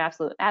noise or an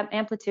absolute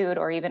amplitude,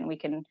 or even we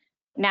can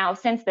now,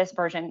 since this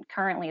version,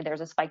 currently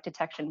there's a spike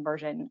detection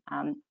version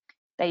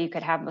that you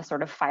could have a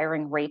sort of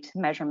firing rate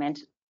measurement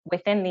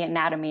within the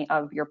anatomy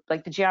of your,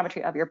 like the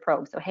geometry of your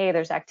probe. So, hey,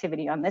 there's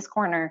activity on this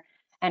corner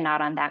and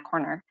not on that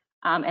corner.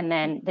 And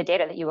then the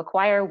data that you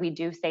acquire, we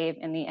do save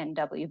in the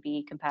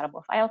NWB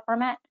compatible file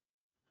format.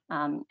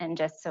 And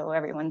just so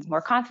everyone's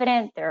more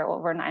confident, there are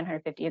over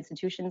 950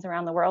 institutions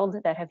around the world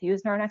that have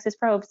used NeuroNexus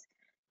probes.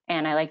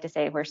 And I like to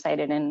say we're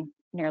cited in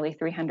nearly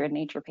 300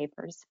 Nature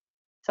papers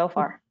so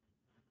far.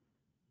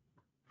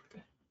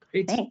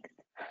 Great.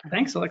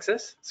 Thanks,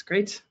 Alexis. It's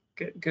great.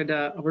 Good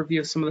overview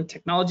of some of the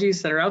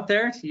technologies that are out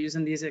there to use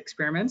in these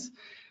experiments.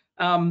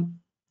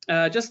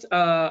 Just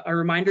a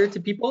reminder to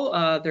people,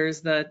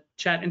 there's the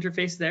chat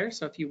interface there.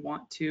 So if you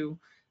want to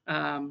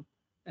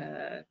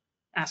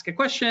ask a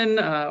question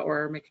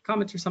or make a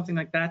comment or something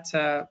like that,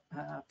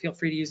 feel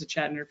free to use the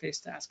chat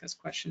interface to ask us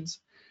questions.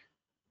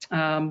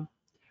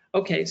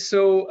 Okay,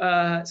 so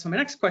my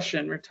next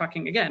question, we're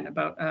talking again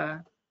about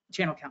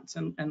channel counts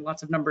and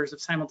lots of numbers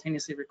of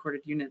simultaneously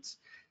recorded units.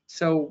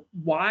 So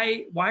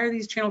why are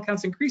these channel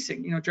counts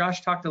increasing?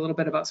 Josh talked a little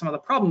bit about some of the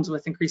problems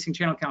with increasing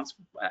channel counts.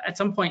 At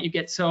some point, you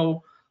get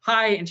so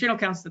high in channel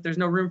counts that there's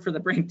no room for the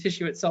brain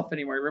tissue itself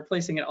anymore,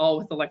 replacing it all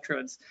with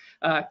electrodes.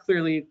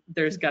 Clearly,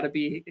 there's got to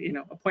be,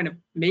 a point of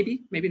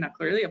maybe not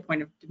clearly, a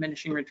point of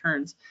diminishing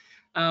returns.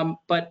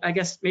 But I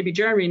guess maybe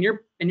Jeremy,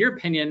 in your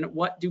opinion,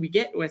 what do we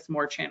get with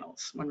more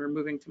channels when we're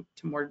moving to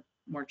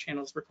more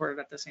channels recorded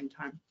at the same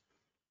time?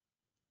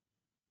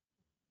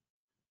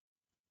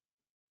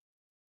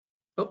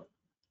 Oh,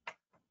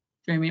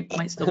 Jeremy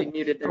might still be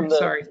muted there.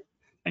 Sorry.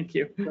 Thank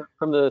you.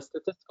 From the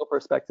statistical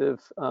perspective,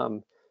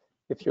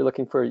 if you're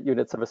looking for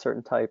units of a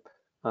certain type,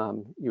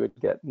 you would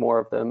get more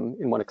of them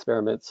in one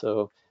experiment,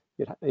 so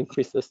you'd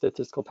increase the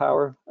statistical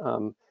power.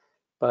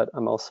 But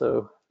I'm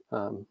also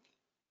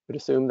would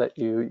assume that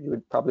you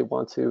would probably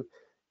want to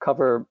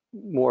cover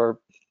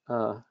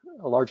a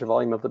larger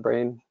volume of the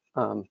brain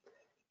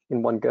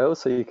in one go,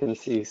 so you can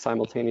see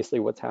simultaneously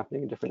what's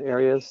happening in different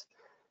areas.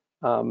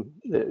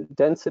 The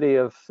density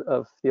of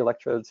the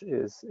electrodes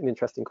is an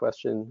interesting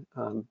question.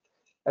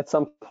 At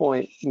some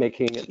point,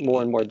 making it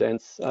more and more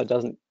dense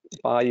doesn't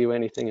buy you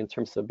anything in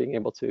terms of being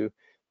able to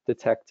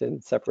detect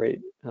and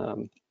separate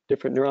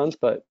different neurons,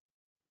 but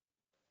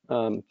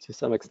to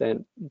some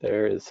extent,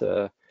 there is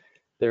a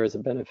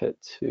benefit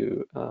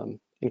to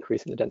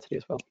increasing the density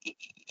as well.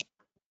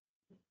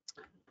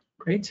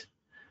 Great.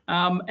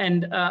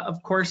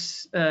 Of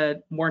course,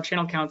 more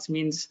channel counts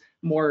means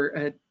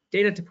more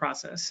data to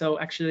process. So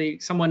actually,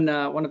 someone in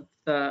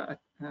the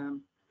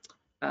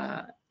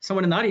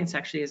audience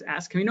actually has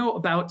asked, can we know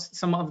about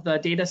some of the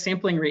data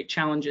sampling rate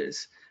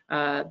challenges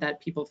that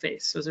people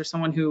face? So is there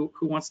someone who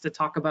wants to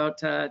talk about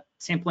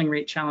sampling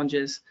rate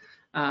challenges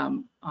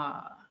and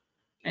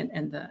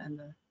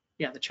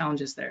the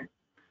challenges there?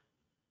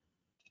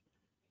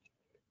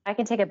 I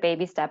can take a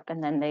baby step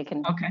and then they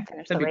can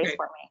finish the race great.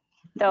 for me.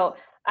 So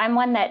I'm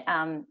one that,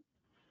 I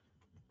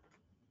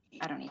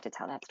don't need to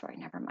tell that story,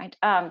 never mind.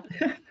 I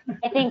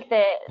think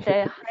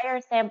the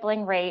higher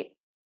sampling rate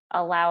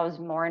allows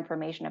more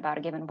information about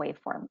a given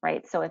waveform,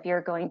 right? So if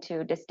you're going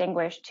to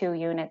distinguish 2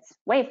 units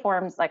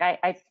waveforms, like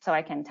so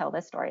I can tell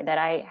this story that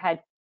I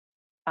had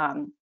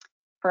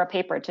for a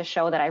paper to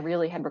show that I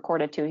really had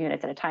recorded 2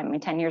 units at a time. I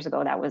mean, 10 years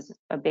ago, that was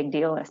a big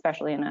deal,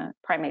 especially in a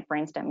primate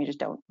brainstem. You just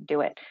don't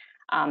do it.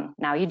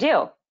 Now you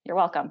do. You're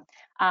welcome.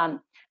 I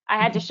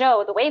had to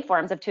show the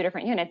waveforms of 2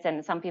 different units,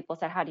 and some people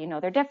said, how do you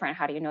know they're different?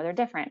 How do you know they're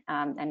different?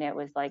 And it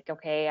was like,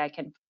 okay, I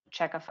can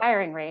check a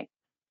firing rate,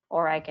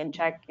 or I can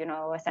check,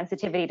 a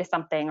sensitivity to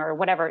something or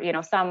whatever,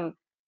 some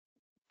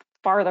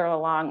farther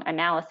along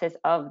analysis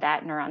of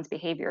that neuron's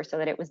behavior so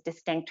that it was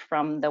distinct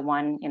from the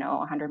one,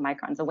 100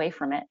 microns away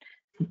from it,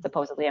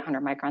 supposedly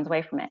 100 microns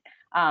away from it.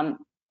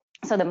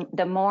 So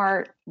the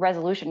more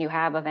resolution you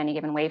have of any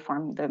given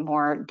waveform, the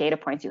more data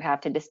points you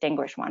have to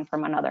distinguish one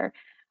from another.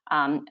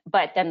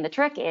 But then the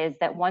trick is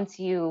that once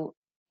you,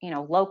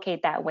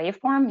 locate that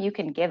waveform, you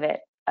can give it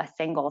a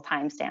single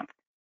timestamp.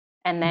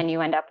 And then you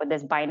end up with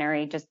this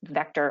binary just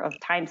vector of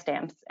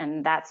timestamps.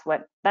 And that's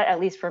what, at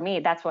least for me,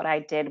 that's what I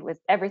did with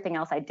everything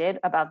else I did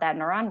about that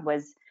neuron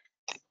was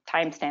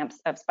timestamps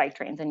of spike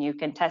trains. And you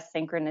can test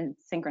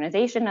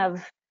synchronization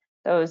of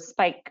those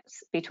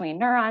spikes between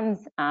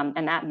neurons,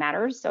 and that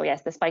matters. So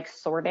yes, the spike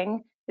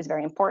sorting is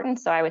very important.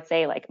 So I would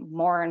say like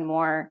more and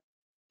more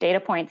data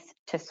points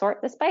to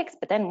sort the spikes,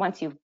 but then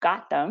once you've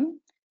got them,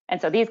 and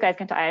so these guys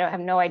I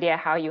have no idea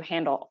how you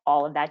handle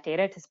all of that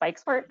data to spike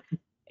sort.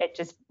 It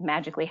just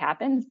magically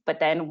happens. But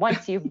then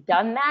once you've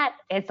done that,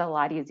 it's a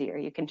lot easier.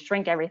 You can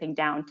shrink everything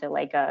down to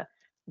like a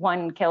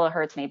 1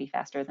 kilohertz, maybe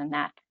faster than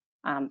that,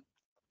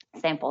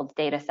 sampled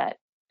data set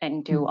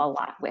and do a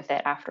lot with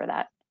it after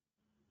that.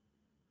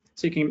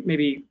 So you can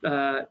maybe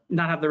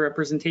not have the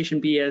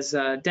representation be as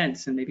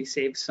dense and maybe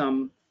save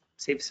some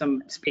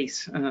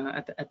space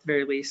at the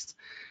very least.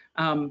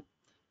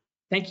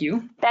 Thank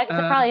you. That's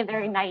probably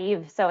very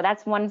naive. So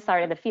that's one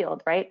side of the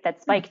field, right?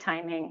 That spike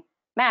timing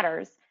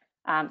matters.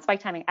 Spike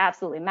timing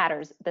absolutely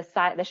matters.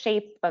 The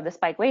shape of the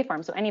spike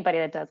waveform. So anybody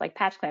that does like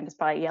patch clamp is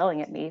probably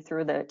yelling at me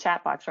through the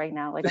chat box right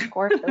now. Like, of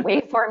course, the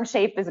waveform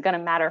shape is going to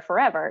matter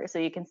forever. So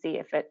you can see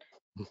if it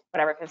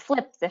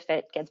flips, if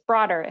it gets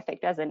broader, if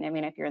it doesn't. I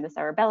mean, if you're in the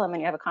cerebellum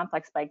and you have a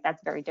complex spike,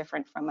 that's very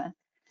different from a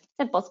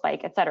simple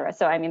spike, et cetera.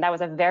 So I mean, that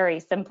was a very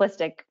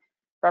simplistic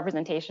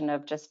representation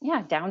of just,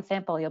 yeah, down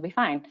sample, you'll be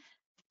fine.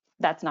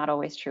 That's not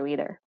always true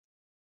either.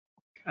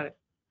 Got it.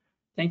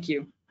 Thank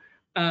you.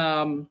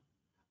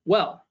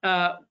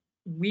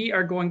 We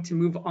are going to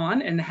move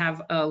on and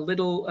have a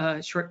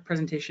little short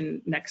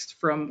presentation next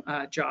from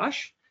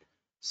Josh.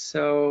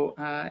 So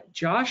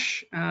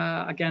Josh,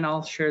 again,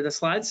 I'll share the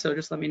slides. So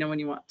just let me know when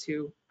you want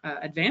to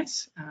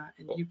advance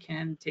and you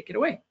can take it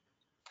away.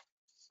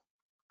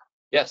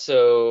 Yeah,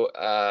 so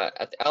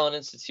at the Allen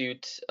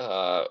Institute,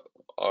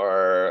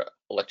 our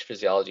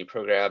electrophysiology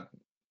program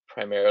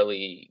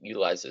primarily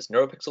utilizes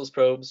NeuroPixels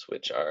probes,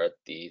 which are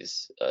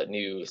these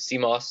new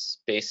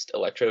CMOS-based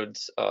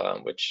electrodes,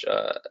 which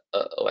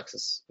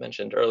Alexis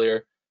mentioned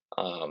earlier.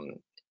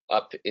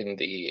 Up in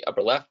the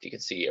upper left, you can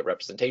see a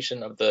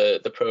representation of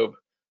the probe.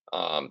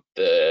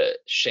 The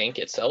shank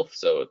itself,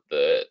 so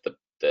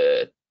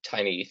the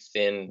tiny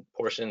thin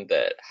portion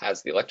that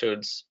has the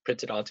electrodes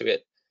printed onto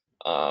it,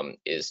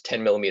 is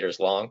 10 millimeters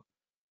long,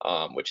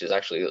 which is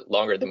actually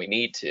longer than we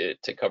need to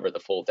cover the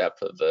full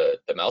depth of the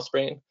mouse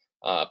brain.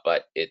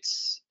 But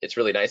it's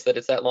really nice that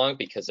it's that long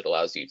because it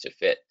allows you to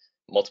fit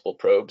multiple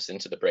probes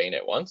into the brain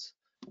at once.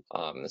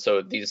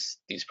 So these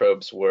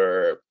probes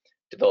were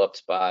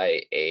developed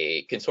by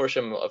a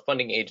consortium of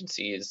funding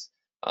agencies,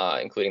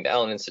 including the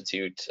Allen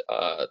Institute,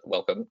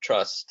 Wellcome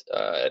Trust,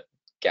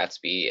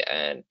 Gatsby,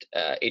 and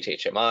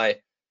HHMI,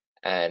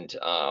 and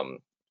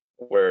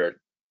were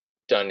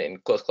done in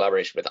close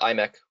collaboration with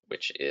IMEC,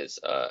 which is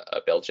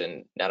a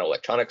Belgian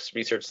nanoelectronics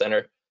research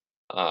center.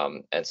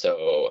 And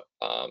so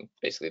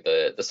basically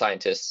the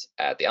scientists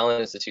at the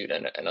Allen Institute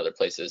and other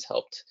places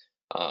helped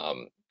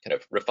kind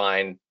of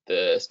refine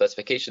the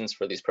specifications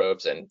for these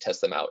probes and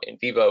test them out in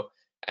vivo.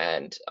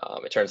 And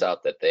it turns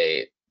out that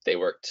they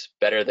worked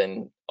better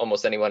than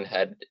almost anyone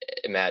had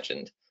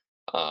imagined,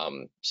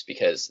 just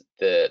because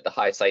the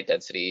high site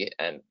density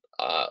and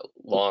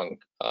long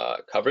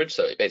coverage.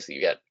 So basically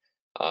you get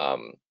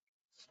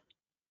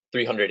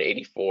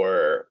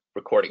 384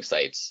 recording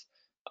sites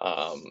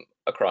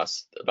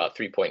across about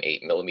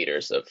 3.8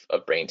 millimeters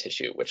of brain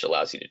tissue, which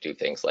allows you to do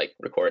things like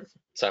record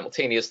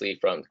simultaneously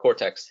from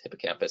cortex,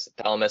 hippocampus, and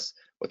thalamus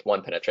with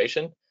one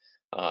penetration.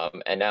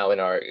 And now in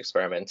our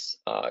experiments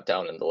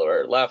down in the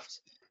lower left,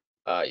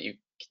 you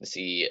can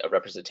see a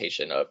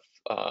representation of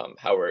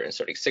how we're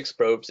inserting 6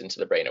 probes into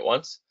the brain at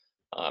once.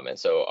 And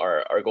so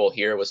our goal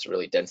here was to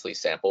really densely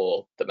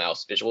sample the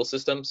mouse visual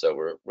system. So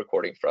we're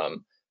recording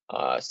from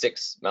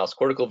 6 mouse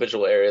cortical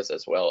visual areas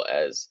as well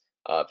as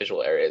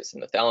visual areas in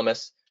the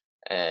thalamus.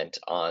 And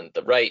on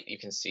the right, you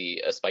can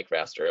see a spike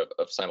raster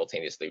of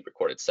simultaneously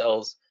recorded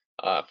cells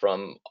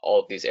from all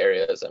of these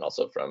areas, and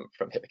also from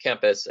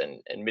hippocampus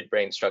and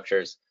midbrain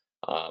structures.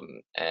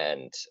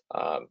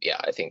 Yeah,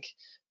 I think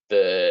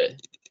the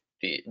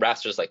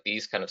rasters like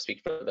these kind of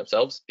speak for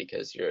themselves,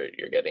 because you're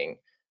getting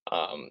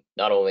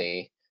not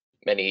only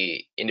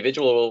many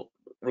individual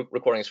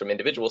recordings from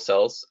individual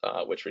cells,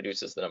 which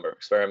reduces the number of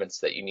experiments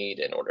that you need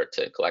in order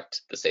to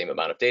collect the same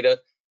amount of data,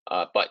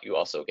 but you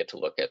also get to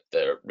look at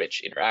the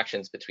rich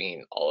interactions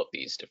between all of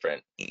these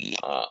different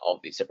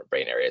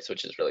brain areas,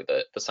 which is really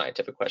the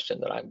scientific question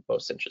that I'm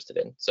most interested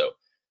in. So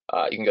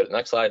you can go to the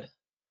next slide.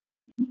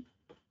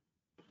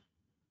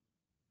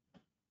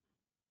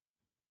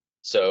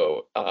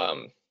 So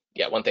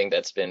yeah, one thing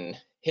that's been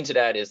hinted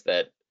at is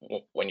that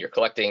when you're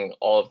collecting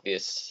all of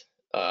these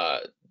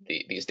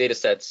data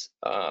sets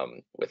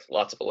with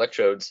lots of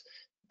electrodes,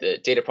 the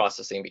data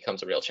processing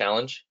becomes a real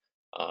challenge.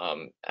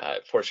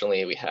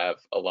 Fortunately, we have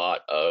a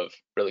lot of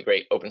really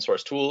great open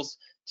source tools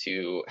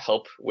to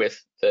help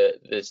with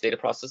this data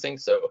processing.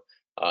 So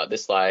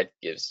this slide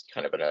gives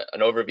kind of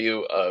an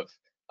overview of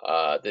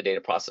the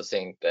data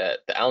processing that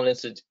the Allen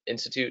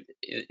Institute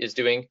is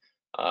doing,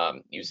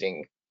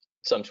 using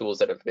some tools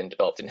that have been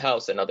developed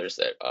in-house and others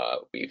that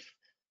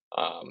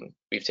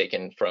we've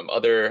taken from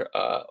other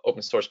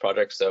open source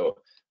projects. So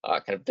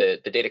kind of the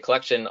data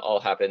collection all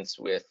happens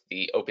with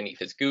the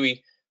OpenEFIS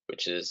GUI,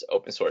 which is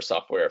open source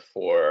software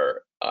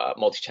for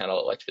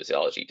multi-channel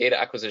electrophysiology data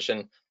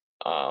acquisition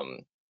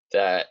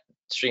that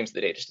streams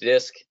the data to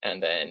disk,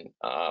 and then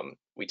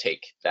we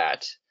take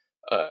that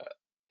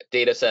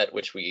data set,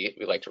 which we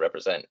like to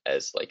represent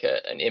as like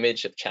an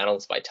image of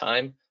channels by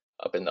time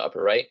up in the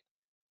upper right,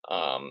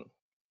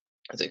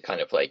 as it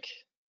kind of like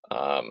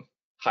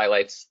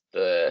highlights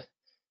the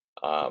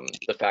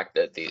fact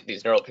that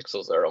these neural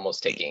pixels are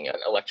almost taking an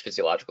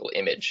electrophysiological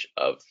image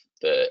of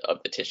the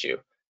tissue.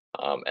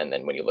 And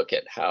then when you look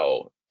at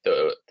how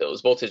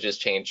those voltages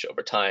change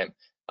over time,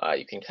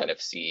 you can kind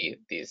of see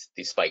these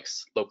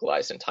spikes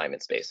localized in time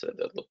and space, so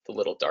the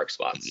little dark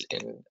spots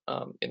in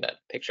that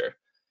picture.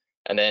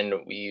 And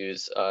then we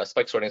use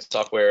spike sorting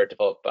software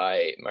developed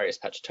by Marius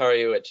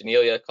Pachitariu at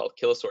Janelia called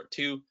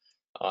Kilosort2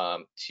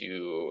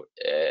 to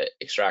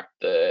extract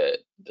the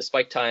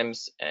spike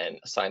times and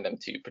assign them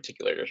to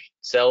particular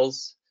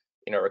cells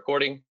in our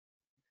recording.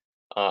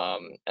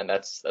 And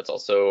that's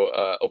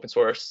also open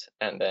source.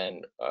 And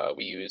then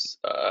we use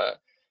a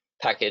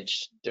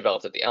package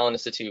developed at the Allen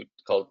Institute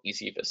called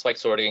ECFIS spike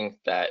sorting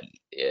that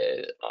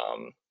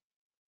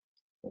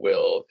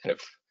will kind of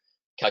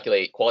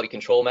calculate quality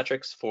control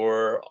metrics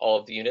for all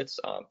of the units.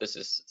 This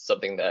is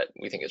something that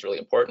we think is really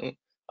important.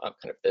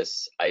 Kind of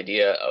this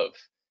idea of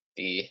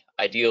the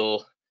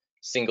ideal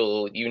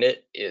single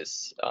unit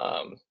is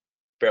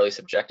fairly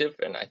subjective,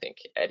 and I think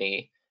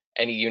any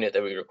unit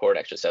that we record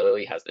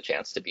extracellularly has the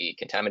chance to be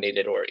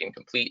contaminated or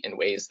incomplete in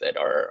ways that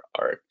are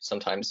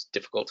sometimes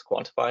difficult to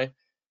quantify.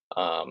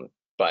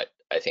 But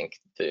I think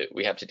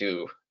we have to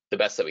do the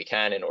best that we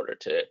can in order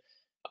to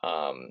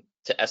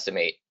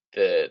estimate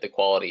the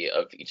quality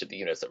of each of the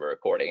units that we're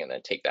recording, and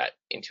then take that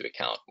into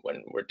account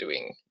when we're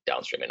doing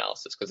downstream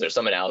analysis. Because there's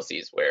some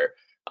analyses where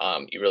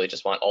you really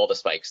just want all the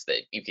spikes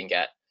that you can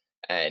get,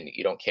 and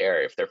you don't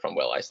care if they're from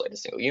well isolated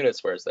single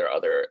units, whereas there are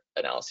other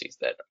analyses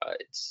that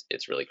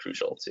it's really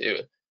crucial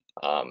to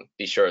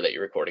be sure that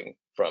you're recording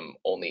from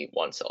only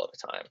one cell at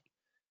a time.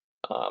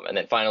 And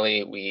then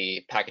finally,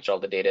 we package all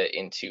the data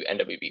into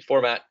NWB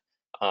format,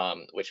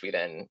 which we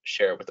then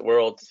share with the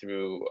world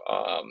through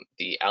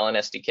the Allen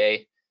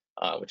SDK,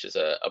 which is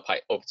a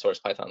open source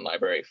Python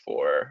library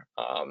for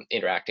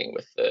interacting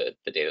with the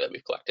data that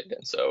we've collected.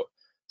 And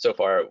so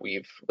far,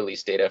 we've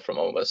released data from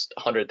almost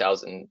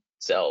 100,000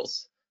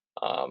 cells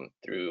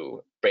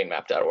through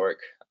brainmap.org,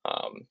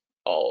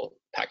 all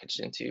packaged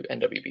into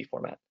NWB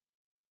format.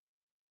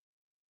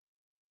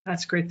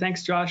 That's great.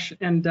 Thanks, Josh.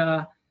 And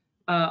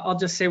I'll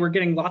just say we're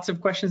getting lots of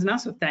questions now,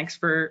 so thanks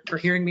for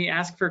hearing me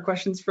ask for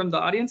questions from the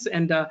audience.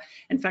 And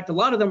in fact, a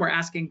lot of them were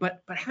asking,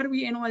 but how do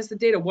we analyze the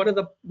data? What are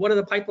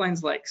the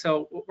pipelines like?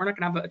 So we're not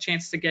going to have a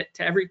chance to get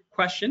to every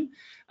question,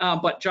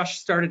 but Josh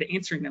started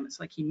answering them. It's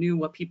like he knew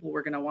what people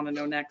were going to want to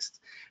know next.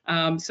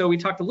 So we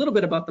talked a little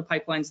bit about the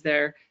pipelines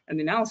there and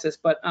the analysis,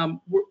 but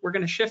we're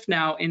going to shift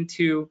now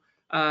into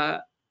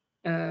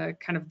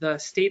kind of the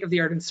state of the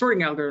art in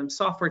sorting algorithms,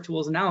 software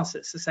tools,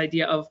 analysis. This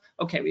idea of,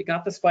 okay, we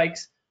got the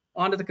spikes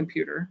onto the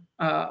computer.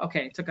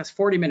 Okay, it took us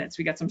 40 minutes.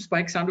 We got some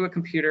spikes onto a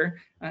computer.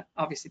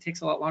 Obviously it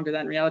takes a lot longer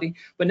than in reality.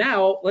 But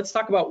now let's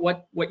talk about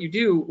what you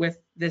do with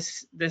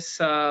this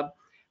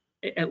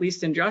at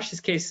least in Josh's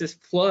case, this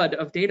flood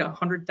of data,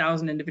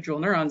 100,000 individual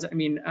neurons. I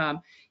mean,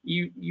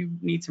 you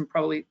need some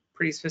probably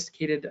pretty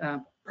sophisticated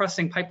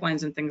processing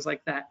pipelines and things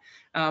like that.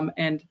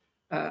 And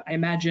I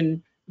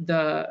imagine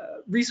the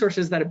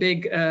resources that a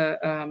big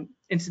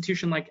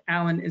institution like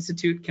Allen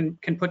Institute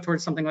can put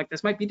towards something like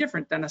this might be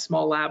different than a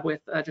small lab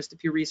with just a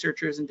few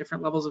researchers and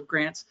different levels of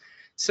grants.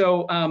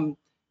 So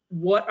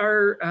what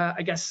are,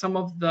 I guess, some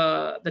of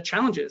the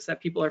challenges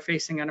that people are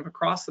facing kind of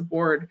across the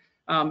board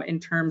in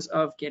terms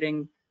of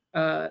getting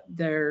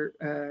their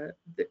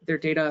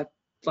data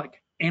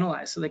like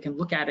analyzed so they can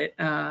look at it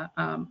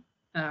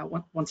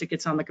once it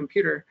gets on the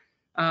computer?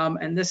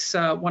 And this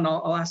one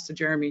I'll ask to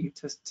Jeremy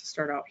to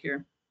start out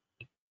here.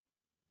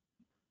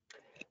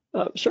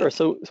 Sure.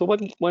 So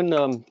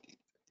one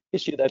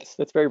issue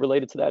that's very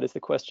related to that is the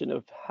question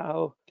of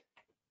how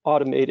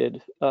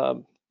automated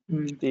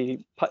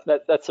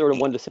that's sort of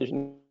one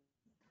decision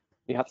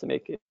you have to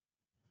make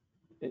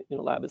in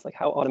a lab is like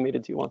how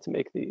automated do you want to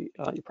make the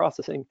your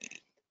processing?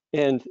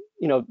 And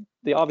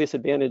the obvious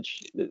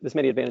advantage, there's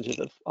many advantages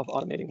of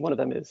automating. One of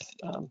them is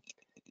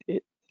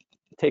it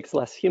takes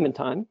less human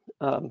time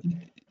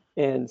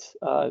and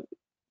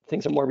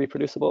things are more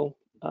reproducible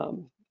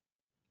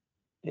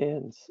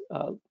and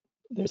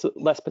there's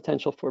less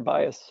potential for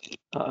bias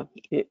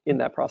in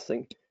that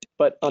processing.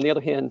 But on the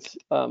other hand,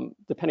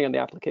 depending on the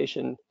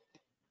application,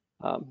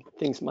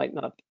 things might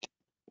not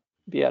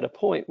be at a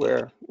point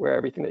where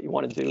everything that you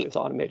want to do is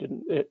automated.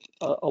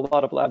 A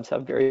lot of labs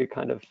have very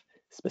kind of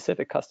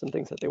specific custom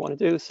things that they want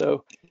to do.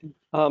 So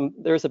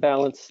there's a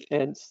balance.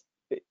 And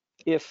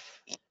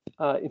if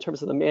in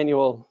terms of the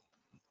manual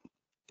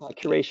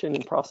curation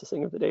and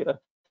processing of the data.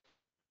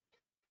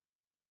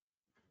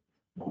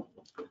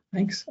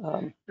 Thanks.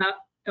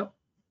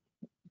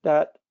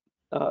 That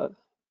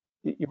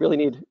you really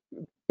need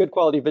good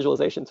quality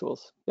visualization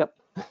tools. Yep.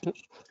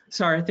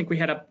 Sorry, I think we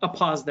had a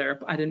pause there.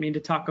 I didn't mean to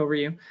talk over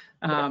you.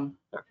 So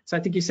I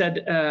think you said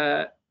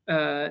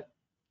in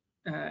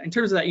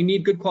terms of that, you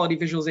need good quality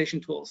visualization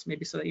tools,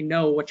 maybe so that you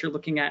know what you're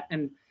looking at,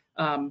 and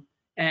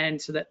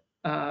so that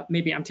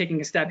maybe I'm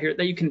taking a stab here,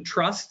 that you can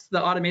trust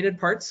the automated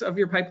parts of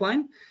your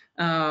pipeline.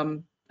 I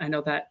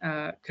know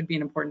that could be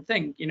an important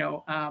thing.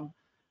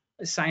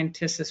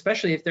 Scientists,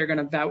 especially if they're going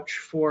to vouch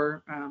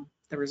for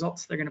the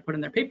results they're going to put in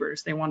their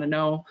papers, they want to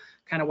know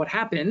kind of what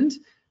happened.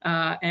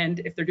 And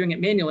if they're doing it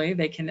manually,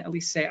 they can at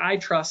least say, I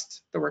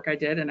trust the work I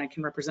did and I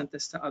can represent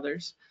this to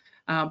others.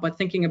 But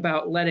thinking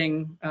about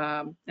letting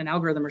an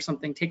algorithm or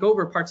something take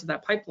over parts of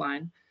that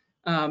pipeline,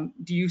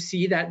 do you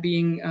see that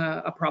being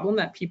a problem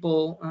that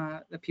people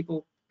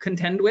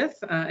contend with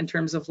in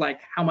terms of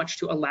like how much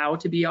to allow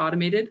to be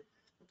automated?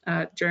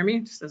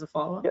 Jeremy, just as a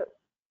follow-up. Yeah,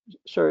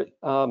 sure.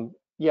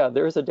 Yeah,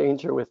 there is a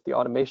danger with the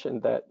automation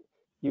that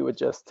you would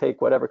just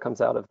take whatever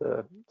comes out of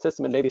the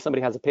system, and maybe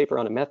somebody has a paper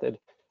on a method,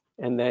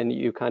 and then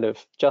you kind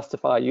of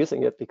justify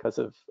using it because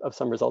of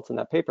some results in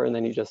that paper, and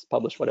then you just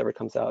publish whatever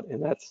comes out,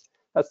 and that's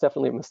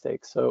definitely a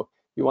mistake. So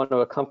you want to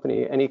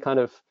accompany any kind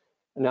of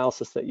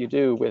analysis that you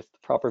do with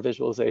proper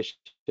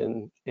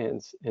visualization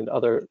and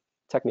other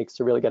techniques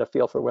to really get a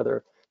feel for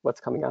whether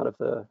what's coming out of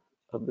the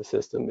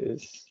system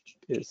is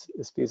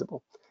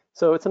feasible.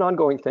 So it's an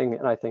ongoing thing,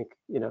 and I think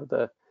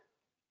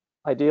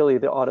ideally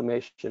the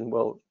automation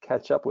will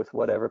catch up with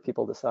whatever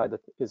people decide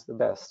that is the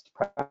best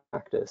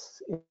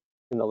practice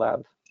in the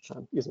lab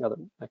using other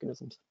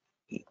mechanisms.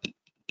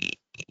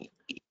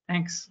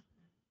 Thanks.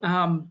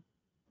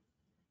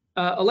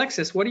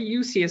 Alexis, what do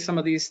you see as some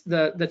of these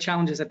the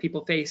challenges that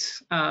people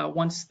face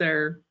once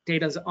their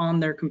data's on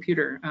their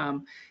computer?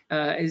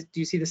 Do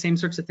you see the same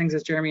sorts of things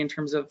as Jeremy in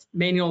terms of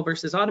manual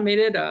versus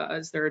automated?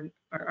 Are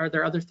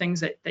there other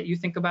things that you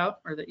think about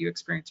or that you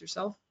experience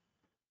yourself?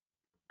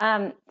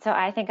 So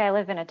I think I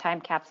live in a time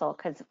capsule,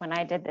 because when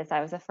I did this,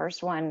 I was the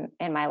first one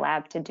in my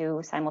lab to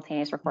do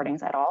simultaneous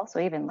recordings at all.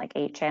 So even like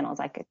 8 channels,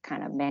 I could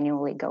kind of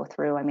manually go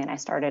through. I mean, I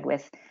started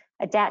with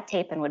a DAT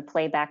tape and would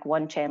play back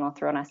one channel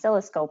through an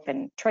oscilloscope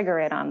and trigger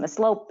it on the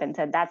slope and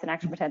said, that's an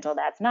extra potential,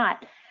 that's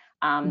not.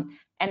 And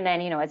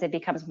then, as it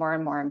becomes more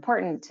and more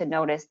important to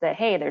notice that,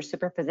 hey, there's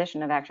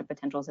superposition of action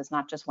potentials. It's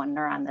not just one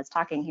neuron that's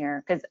talking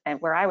here. Because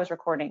where I was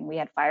recording, we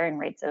had firing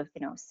rates of,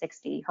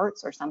 60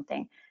 hertz or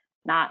something.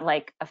 Not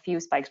like a few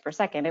spikes per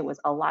second, it was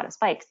a lot of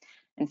spikes.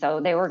 And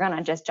so they were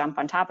gonna just jump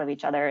on top of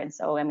each other. And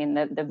so, I mean,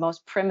 the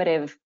most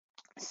primitive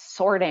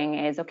sorting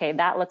is, okay,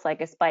 that looks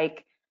like a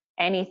spike.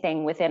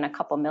 Anything within a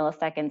couple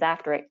milliseconds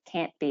after it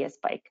can't be a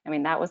spike. I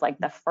mean, that was like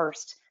the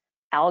first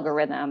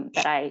algorithm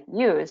that I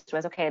used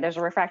was, okay, there's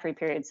a refractory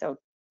period, so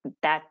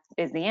that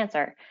is the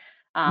answer.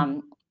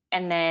 And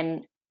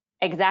then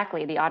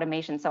exactly the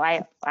automation. So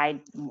I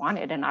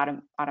wanted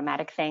an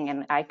automatic thing,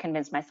 and I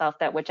convinced myself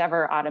that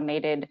whichever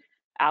automated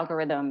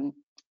algorithm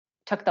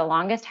took the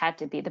longest had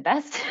to be the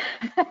best.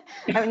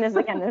 I mean, this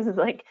is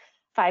like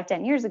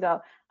 5-10 years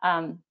ago,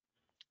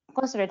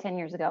 closer to 10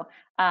 years ago.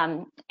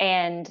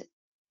 And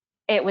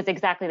it was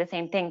exactly the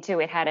same thing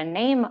too. It had a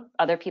name,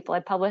 other people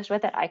had published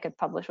with it, I could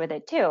publish with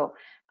it too,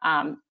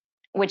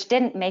 which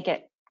didn't make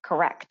it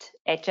correct.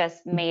 It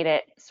just made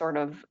it sort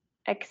of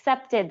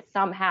accepted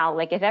somehow,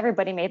 like if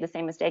everybody made the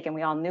same mistake and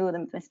we all knew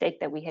the mistake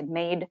that we had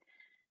made,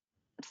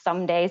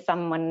 someday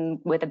someone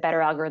with a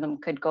better algorithm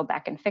could go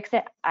back and fix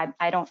it.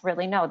 I don't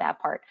really know that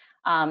part.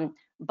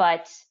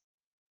 But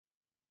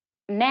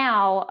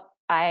now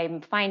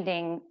I'm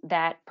finding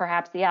that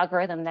perhaps the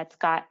algorithm that's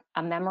got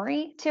a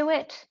memory to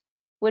it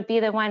would be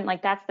the one,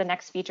 like that's the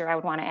next feature I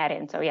would want to add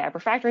in. So yeah,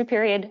 refractory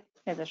period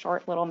is a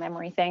short little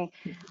memory thing,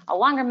 a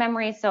longer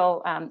memory.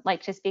 So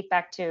like to speak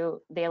back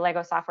to the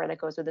Lego software that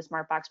goes with the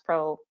SmartBox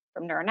Pro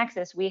from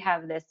NeuroNexus, we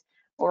have this,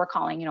 what we're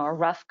calling, a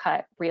rough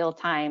cut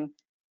real-time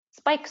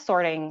spike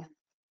sorting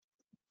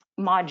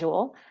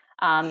module,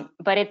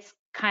 but it's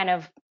kind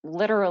of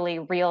literally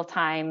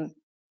real-time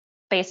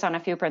based on a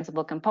few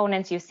principal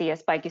components. You see a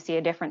spike, you see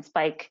a different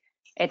spike,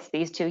 it's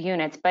these two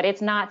units, but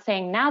it's not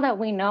saying, now that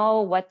we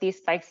know what these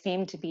spikes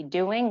seem to be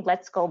doing,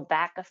 let's go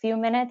back a few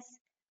minutes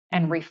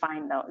and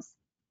refine those.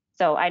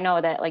 So I know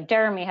that like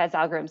Jeremy has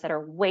algorithms that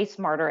are way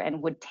smarter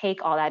and would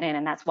take all that in.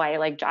 And that's why,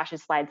 like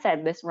Josh's slide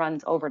said, this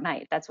runs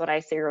overnight. That's what I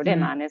zeroed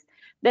in on, is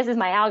this is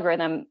my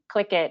algorithm,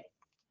 click it,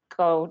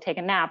 go take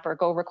a nap or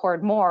go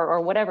record more or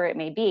whatever it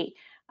may be.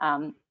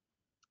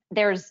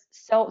 There's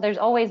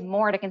always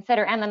more to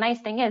consider. And the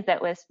nice thing is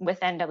that with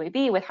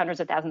NWB, with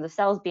hundreds of thousands of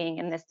cells being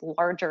in this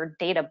larger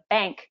data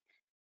bank,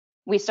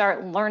 we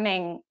start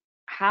learning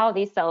how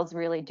these cells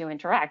really do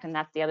interact. And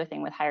that's the other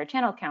thing with higher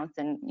channel counts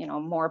and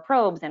more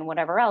probes and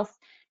whatever else,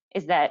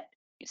 is that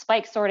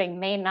spike sorting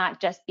may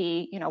not just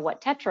be what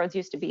tetrodes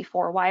used to be,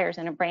 4 wires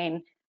in a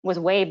brain was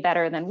way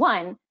better than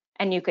 1,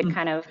 and you could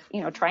kind of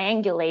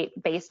triangulate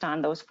based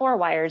on those 4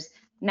 wires.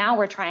 Now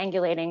we're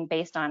triangulating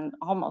based on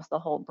almost the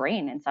whole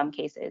brain in some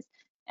cases.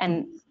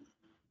 And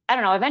I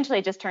don't know, eventually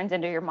it just turns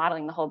into you're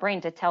modeling the whole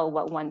brain to tell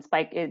what one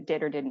spike it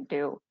did or didn't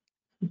do.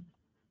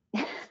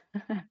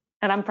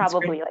 And I'm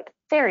probably like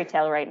fairy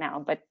tale right now,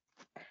 but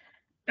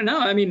no,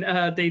 I mean,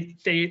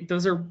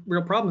 those are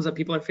real problems that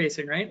people are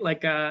facing, right?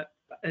 Like,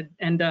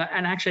 and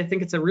actually, I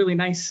think it's a really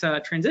nice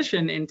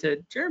transition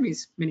into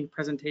Jeremy's mini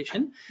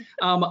presentation,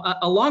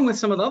 along with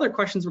some of the other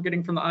questions we're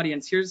getting from the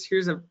audience.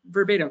 Here's a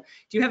verbatim.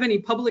 Do you have any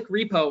public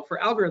repo for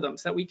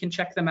algorithms that we can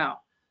check them out?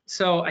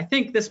 So I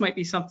think this might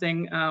be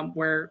something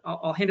where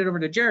I'll hand it over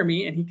to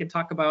Jeremy, and he can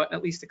talk about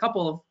at least a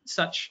couple of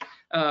such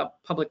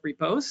public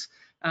repos.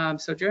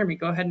 So Jeremy,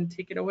 go ahead and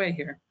take it away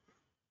here.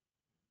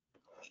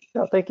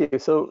 Yeah, thank you.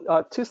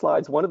 So 2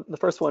 slides. The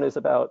first one is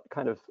about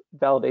kind of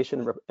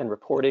validation and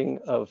reporting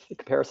of the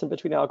comparison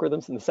between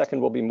algorithms, and the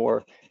second will be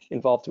more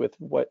involved with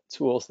what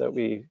tools that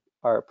we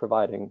are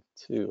providing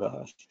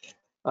to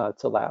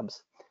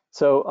labs.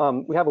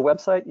 So we have a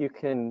website. You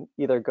can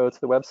either go to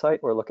the website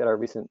or look at our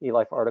recent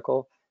eLife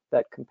article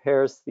that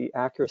compares the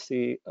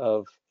accuracy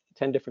of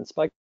 10 different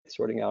spike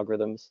sorting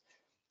algorithms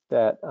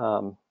that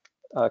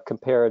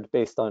compared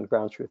based on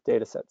ground truth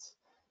data sets.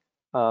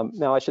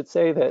 Now, I should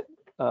say that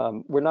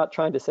we're not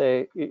trying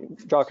to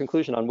draw a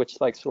conclusion on which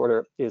spike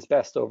sorter is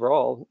best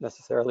overall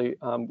necessarily.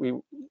 We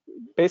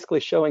basically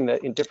showing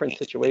that in different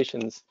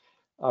situations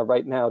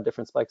right now,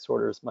 different spike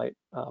sorters might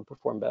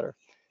perform better.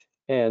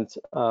 And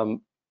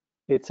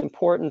it's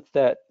important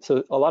that,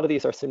 so a lot of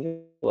these are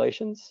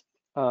simulations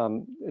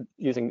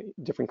using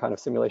different kind of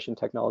simulation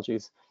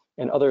technologies,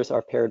 and others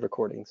are paired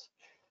recordings.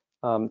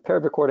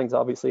 Paired recordings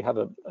obviously have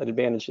an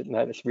advantage in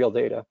that it's real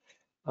data.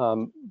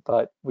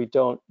 But we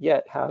don't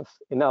yet have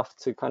enough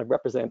to kind of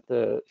represent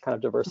the kind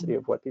of diversity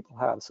of what people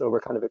have. So we're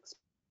kind of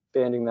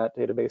expanding that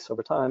database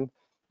over time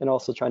and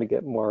also trying to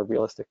get more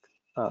realistic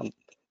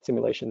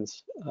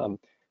simulations.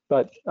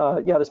 But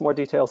yeah, there's more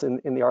details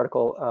in the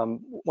article.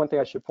 One thing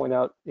I should point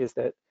out is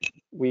that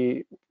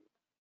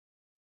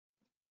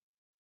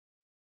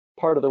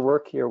part of the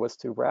work here was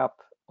to wrap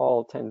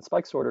all 10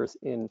 spike sorters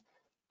in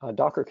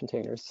Docker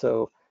containers.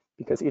 So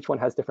because each one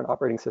has different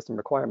operating system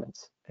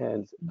requirements.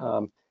 And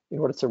in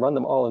order to run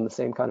them all in the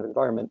same kind of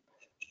environment,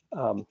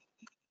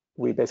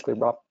 we basically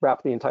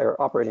wrap the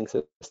entire operating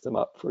system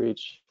up for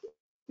each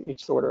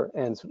sorter,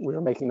 and we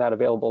were making that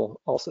available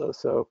also,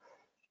 so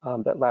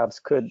that labs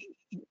could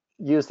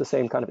use the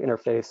same kind of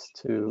interface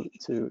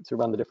to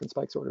run the different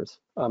spike sorters.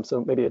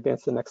 So maybe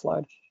advance to the next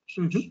slide.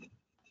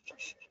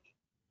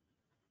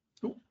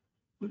 Oh,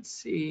 let's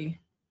see.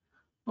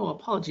 Oh,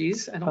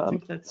 apologies. I don't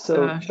think that's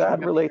so that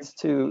relates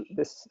to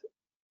this.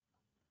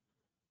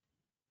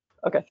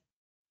 Okay.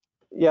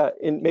 Yeah,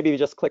 and maybe you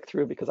just click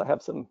through because I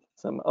have some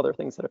other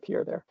things that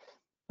appear there.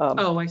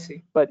 Oh, I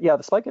see. But yeah,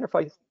 the spike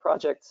interface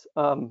project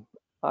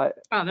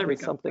there we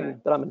go. Something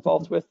that I'm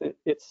involved with.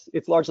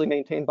 It's largely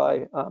maintained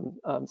by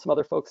some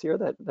other folks here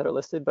that are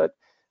listed, but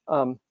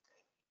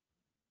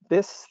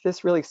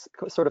this really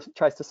sort of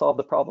tries to solve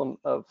the problem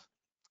of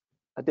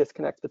a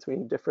disconnect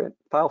between different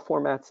file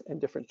formats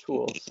and different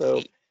tools. So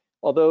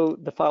although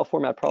the file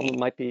format problem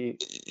might be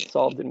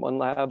solved in one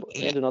lab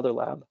and another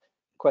lab,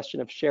 question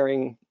of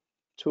sharing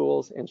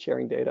tools and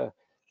sharing data,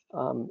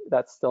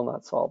 that's still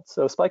not solved.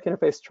 So Spike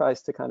Interface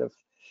tries to kind of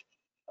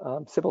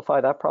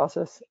simplify that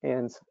process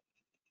and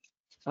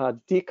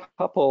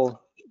decouple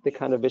the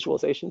kind of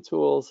visualization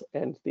tools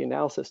and the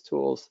analysis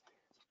tools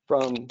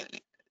from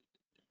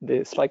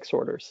the spike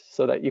sorters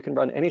so that you can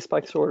run any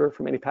spike sorter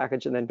from any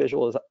package and then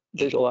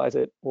visualize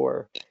it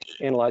or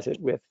analyze it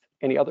with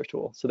any other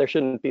tool. So there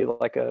shouldn't be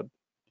like a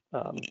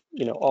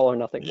all or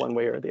nothing one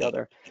way or the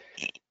other.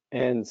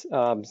 And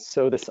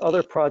so this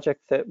other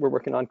project that we're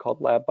working on called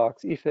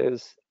LabBox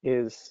ePhys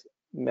is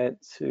meant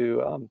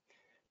to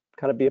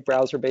kind of be a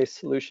browser-based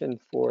solution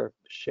for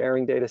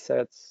sharing data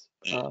sets,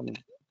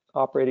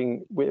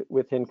 operating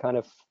within kind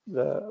of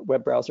the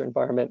web browser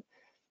environment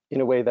in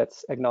a way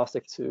that's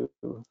agnostic to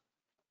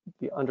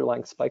the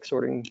underlying spike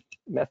sorting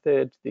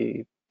method,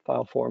 the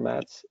file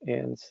formats,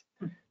 and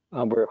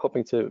we're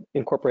hoping to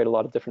incorporate a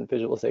lot of different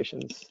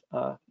visualizations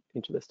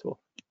into this tool.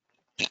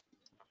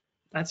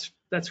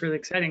 That's really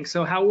exciting.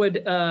 So how would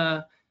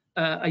a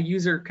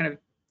user kind of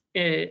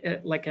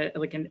like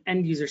an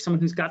end user,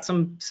 someone who's got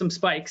some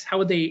spikes, how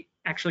would they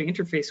actually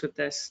interface with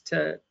this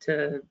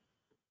to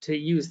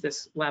use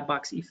this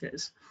LabBox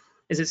ePhys?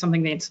 Is it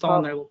something they install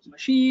on their local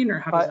machine, or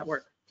how does that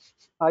work?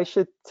 I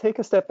should take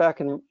a step back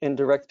and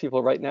direct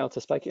people right now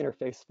to Spike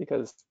Interface,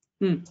 because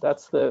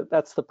that's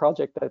the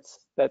project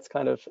that's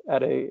kind of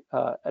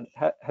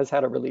has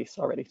had a release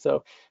already.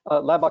 So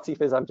LabBox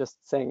ePhys, I'm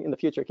just saying in the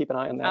future, keep an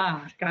eye on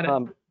that. Got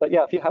it. But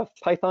yeah, if you have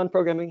Python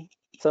programming,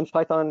 some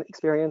Python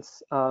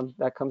experience,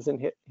 that comes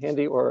in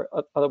handy, or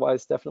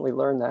otherwise definitely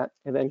learn that,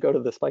 and then go to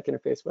the Spike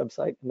Interface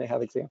website, and they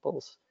have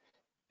examples,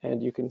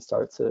 and you can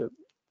start to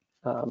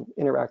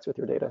interact with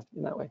your data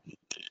in that way.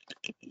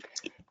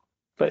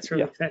 That's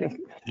really exciting.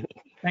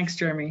 Thanks,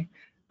 Jeremy.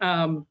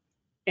 I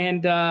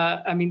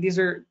mean, these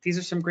are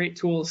some great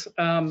tools.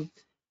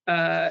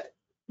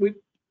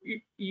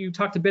 You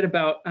talked a bit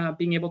about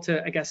being able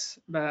to, I guess,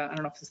 I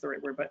don't know if this is the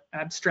right word, but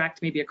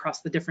abstract maybe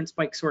across the different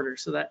spike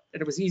sorters so that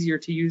it was easier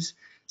to use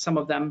some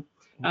of them.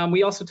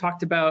 We also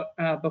talked about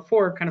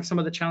before kind of some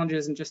of the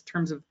challenges in just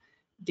terms of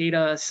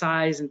data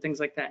size and things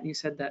like that. And you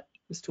said that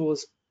this tool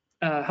is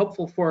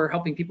helpful for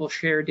helping people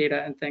share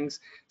data and things.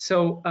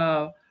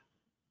 So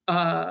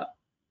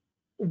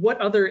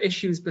what other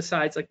issues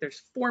besides, like,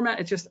 there's format?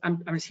 It's just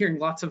I'm just hearing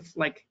lots of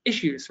like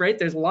issues, right?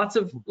 There's lots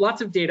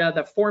of data,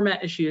 the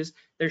format issues.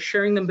 They're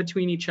sharing them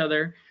between each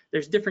other.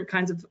 There's different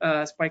kinds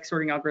of spike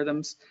sorting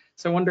algorithms.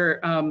 So I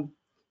wonder,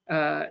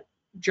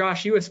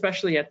 Josh, you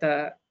especially at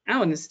the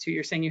Allen Institute,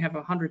 you're saying you have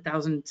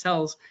 100,000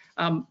 cells.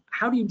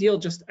 How do you deal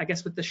just, I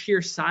guess, with the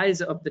sheer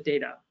size of the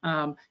data?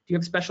 Do you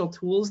have special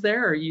tools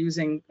there, or are you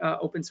using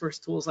open source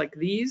tools like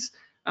these?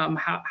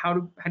 How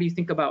do you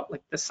think about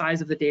like the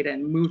size of the data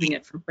and moving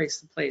it from place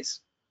to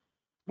place,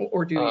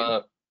 or do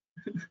you?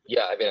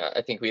 Yeah, I mean,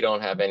 I think we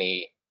don't have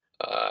any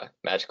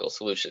magical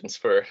solutions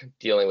for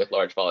dealing with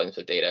large volumes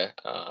of data.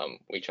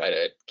 We try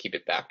to keep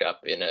it backed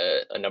up in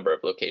a number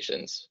of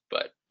locations,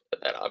 but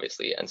that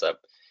obviously ends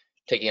up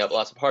taking up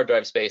lots of hard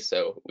drive space.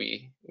 So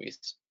we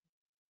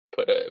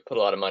put a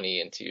lot of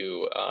money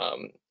into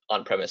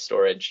on-premise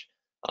storage.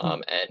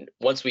 And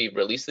once we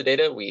release the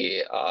data,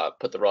 we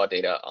put the raw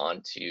data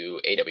onto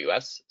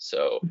AWS.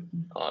 So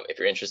if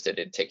you're interested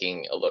in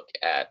taking a look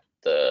at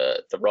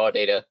the raw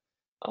data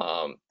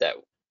that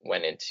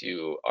went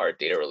into our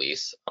data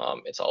release,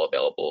 it's all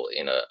available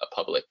in a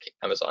public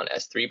Amazon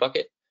S3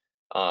 bucket.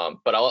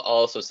 But I'll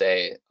also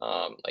say,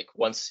 like,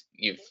 once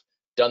you've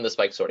done the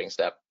spike sorting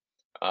step,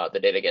 the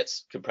data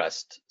gets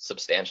compressed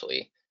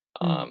substantially.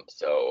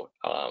 So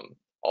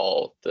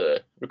all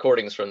the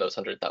recordings from those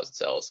 100,000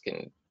 cells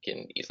can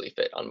easily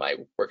fit on my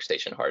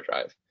workstation hard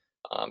drive,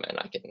 and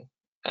I can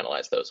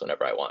analyze those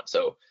whenever I want.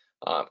 So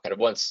kind of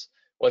once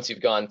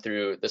you've gone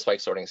through the spike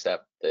sorting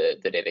step, the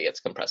data gets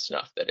compressed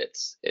enough that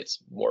it's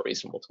more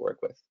reasonable to work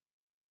with.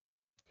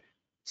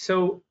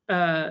 So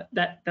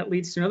that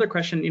leads to another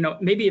question. You know,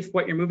 maybe if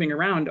what you're moving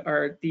around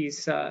are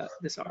these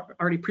this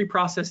already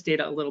pre-processed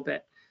data a little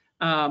bit,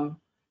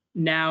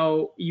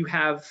 now you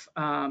have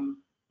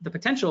the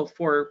potential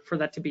for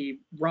that to be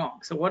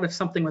wrong. So what if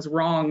something was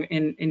wrong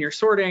in your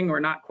sorting or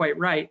not quite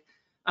right?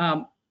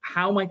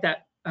 How might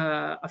that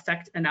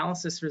affect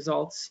analysis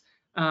results?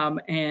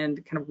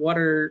 And kind of what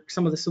are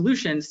some of the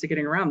solutions to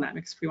getting around that?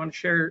 Because if we want to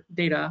share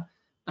data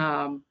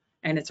and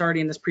it's already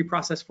in this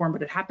pre-processed form,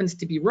 but it happens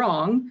to be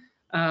wrong,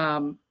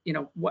 you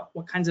know,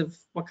 what kinds of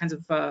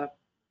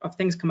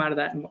things come out of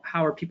that, and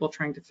how are people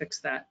trying to fix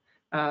that?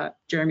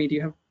 Jeremy, do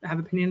you have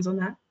opinions on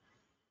that?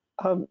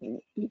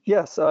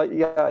 Yes,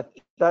 yeah,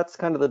 that's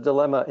kind of the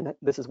dilemma, and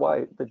this is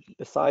why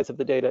the size of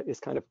the data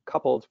is kind of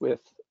coupled with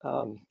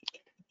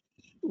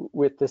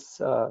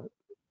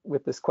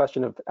this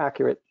question of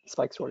accurate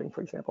spike sorting,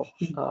 for example.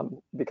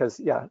 Because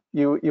yeah,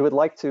 you would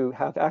like to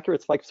have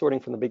accurate spike sorting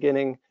from the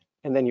beginning,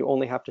 and then you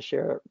only have to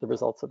share the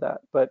results of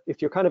that. But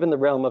if you're kind of in the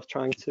realm of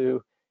trying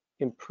to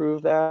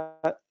improve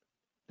that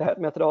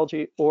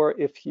methodology, or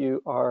if you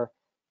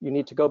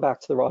need to go back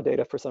to the raw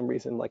data for some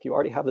reason, like you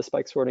already have the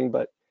spike sorting,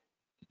 but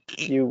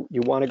you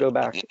want to go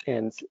back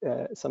and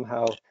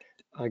somehow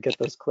get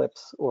those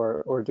clips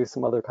or do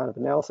some other kind of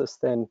analysis,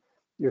 then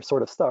you're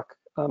sort of stuck.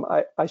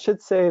 I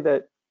should say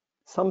that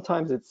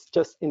sometimes it's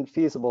just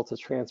infeasible to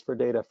transfer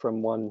data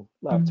from one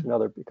lab to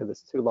another because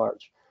it's too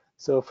large.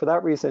 So for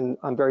that reason,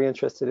 I'm very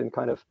interested in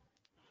kind of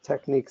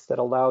techniques that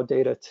allow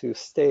data to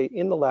stay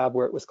in the lab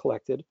where it was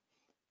collected,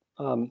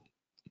 and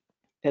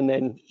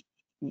then,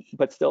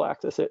 but still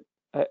access it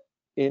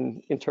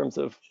in terms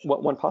of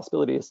what one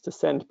possibility is to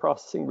send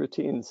processing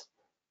routines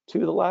to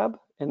the lab,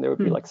 and there would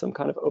be like some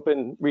kind of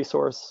open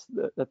resource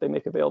that they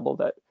make available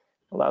that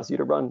allows you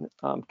to run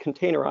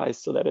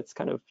containerized, so that it's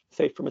kind of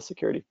safe from a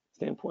security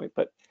standpoint,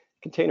 but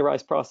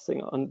containerized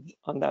processing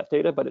on that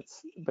data, but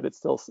it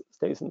still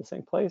stays in the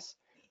same place.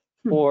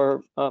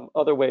 Or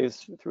other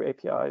ways through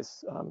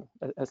APIs,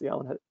 as the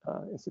Allen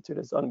Institute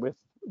has done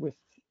with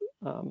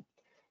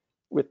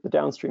the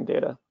downstream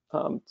data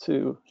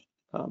to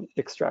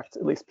extract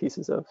at least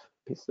pieces of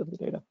the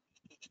data.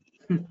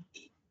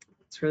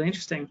 It's really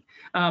interesting.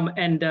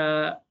 Can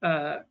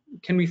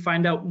we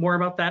find out more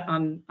about that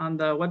on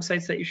the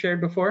websites that you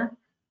shared before?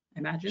 I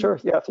imagine. Sure.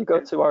 Yeah. If you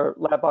go to our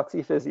LabBox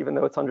eFIS, even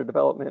though it's under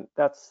development,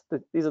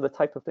 these are the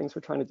type of things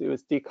we're trying to do,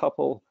 is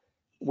decouple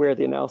where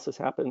the analysis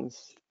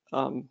happens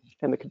and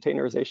the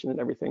containerization and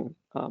everything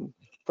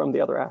from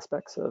the other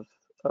aspects of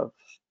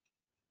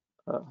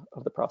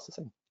the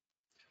processing.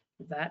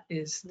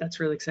 That's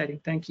really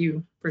exciting. Thank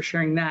you for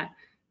sharing that.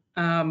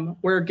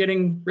 We're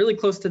getting really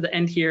close to the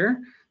end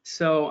here,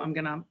 so I'm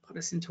gonna put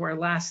us into our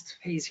last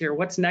phase here.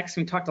 What's next?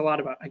 We talked a lot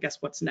about, I guess,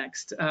 what's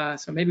next.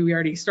 So maybe we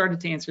already started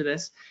to answer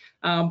this,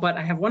 but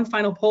I have one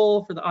final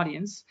poll for the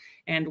audience.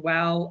 And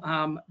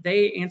while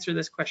they answer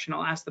this question,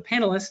 I'll ask the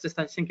panelists to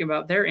start thinking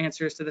about their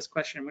answers to this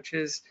question, which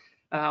is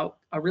a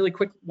really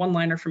quick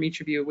one-liner from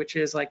each of you, which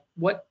is like,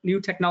 what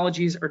new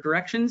technologies or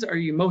directions are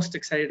you most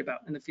excited about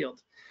in the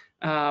field?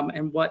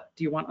 And what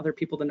do you want other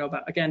people to know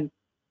about? Again,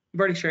 we've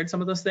already shared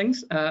some of those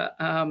things,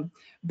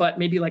 but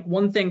maybe like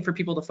one thing for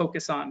people to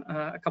focus on,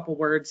 a couple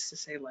words to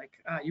say like,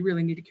 you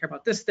really need to care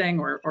about this thing,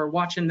 or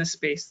watch in this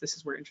space. This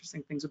is where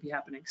interesting things will be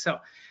happening. So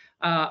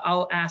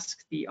I'll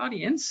ask the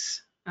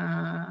audience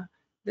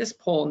this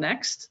poll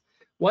next.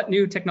 What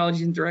new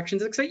technologies and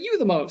directions excite you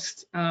the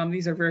most?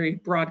 These are very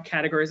broad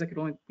categories. We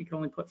could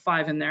only put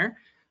 5 in there,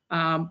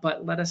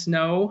 but let us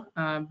know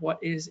what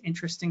is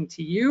interesting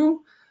to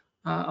you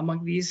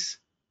among these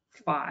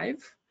 5,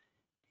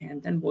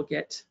 and then we'll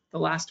get the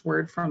last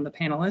word from the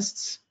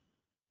panelists.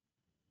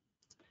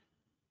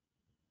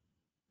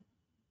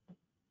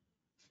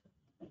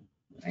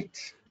 Right.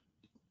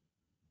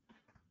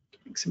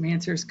 Getting some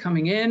answers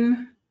coming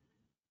in.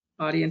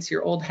 Audience,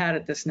 you're old hat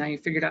at this now. You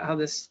figured out how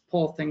this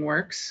poll thing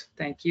works.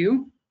 Thank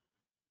you.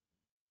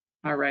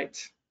 All right.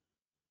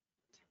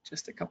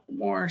 Just a couple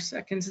more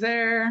seconds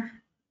there.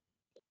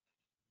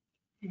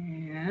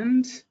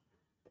 And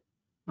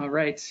all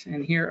right,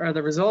 and here are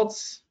the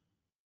results.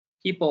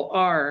 People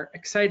are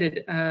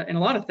excited in a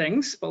lot of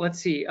things, but let's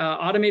see.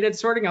 Automated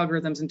sorting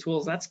algorithms and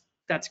tools,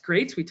 that's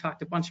great. We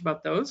talked a bunch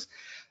about those.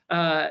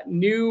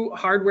 New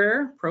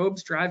hardware,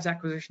 probes, drives,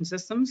 acquisition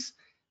systems.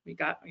 We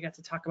got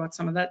to talk about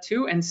some of that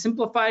too. And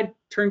simplified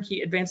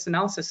turnkey advanced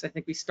analysis. I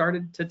think we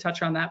started to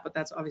touch on that, but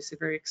that's obviously a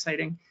very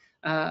exciting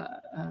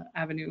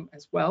avenue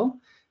as well.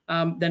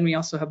 Then we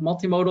also have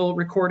multimodal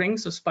recording,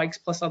 so spikes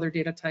plus other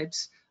data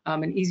types,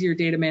 and easier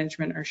data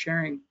management or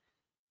sharing.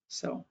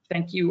 So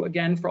thank you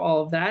again for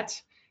all of that.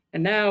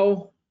 And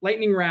now,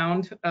 lightning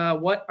round,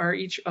 what are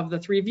each of the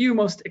 3 of you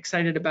most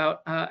excited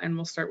about? And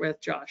we'll start with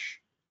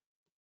Josh.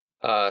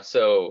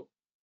 So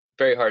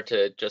very hard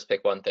to just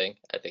pick one thing.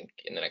 I think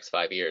in the next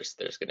 5 years,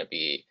 there's going to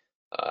be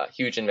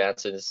huge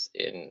advances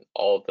in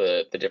all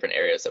the different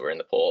areas that were in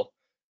the poll.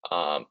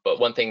 But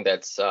one thing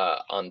that's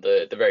on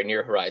the very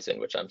near horizon,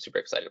 which I'm super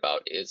excited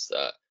about, is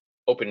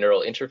open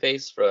neural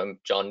interface from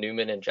John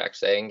Newman and Jack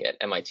Zhang at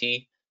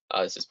MIT.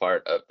 This is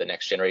part of the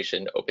next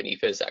generation open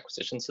eFIS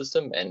acquisition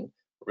system, and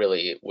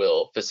really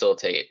will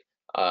facilitate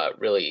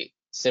really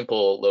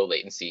simple, low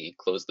latency,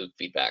 closed loop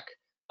feedback,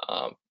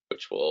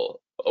 which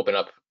will open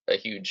up a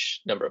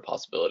huge number of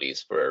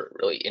possibilities for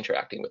really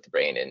interacting with the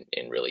brain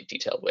in really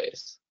detailed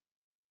ways.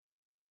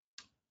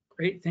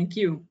 Great, thank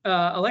you.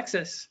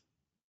 Alexis.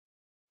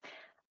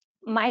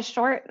 My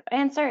short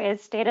answer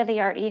is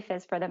state-of-the-art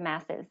eFIS for the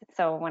masses.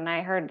 So when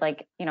I heard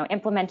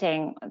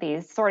implementing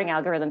these sorting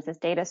algorithms as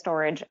data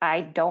storage,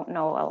 I don't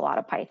know a lot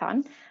of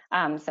Python.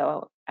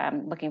 So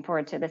I'm looking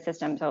forward to the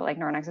system. So like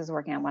NeuroNexus is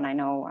working on one.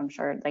 I'm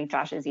sure like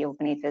Josh's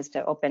open eFIS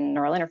to open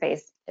neural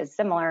interface is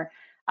similar,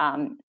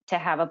 to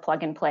have a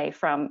plug and play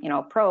from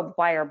probe,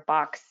 wire,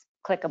 box,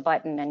 click a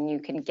button, and you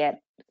can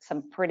get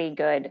some pretty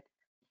good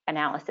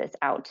analysis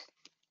out.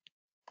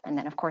 And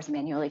then of course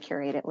manually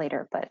curate it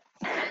later, but.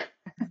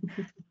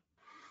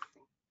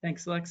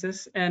 Thanks,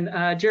 Alexis. And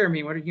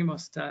Jeremy, what are you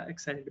most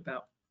excited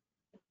about?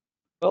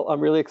 Well,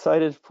 I'm really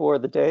excited for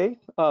the day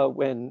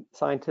when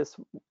scientists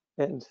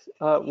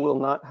will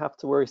not have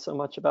to worry so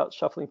much about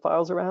shuffling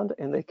files around,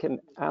 and they can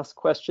ask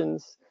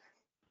questions,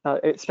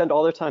 spend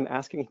all their time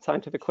asking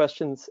scientific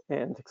questions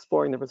and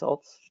exploring the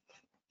results.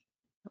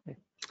 Okay.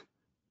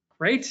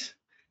 Great.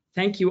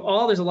 Thank you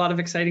all. There's a lot of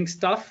exciting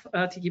stuff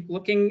to keep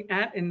looking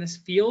at in this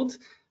field.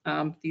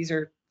 These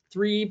are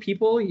 3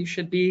 people you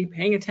should be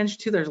paying attention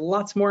to. There's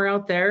lots more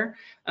out there.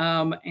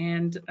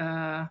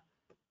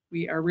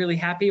 we are really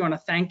happy. I want to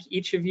thank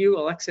each of you,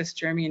 Alexis,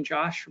 Jeremy, and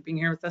Josh, for being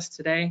here with us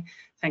today.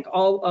 Thank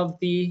all of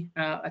the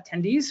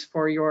attendees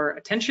for your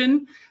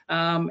attention,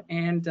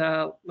 and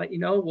let you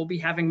know we'll be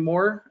having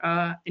more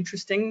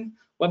interesting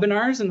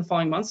webinars in the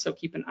following months, so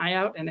keep an eye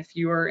out. And if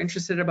you are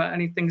interested about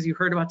any things you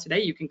heard about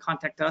today, you can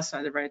contact us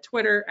either via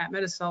Twitter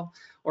 @MetaCell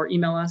or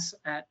email us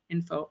at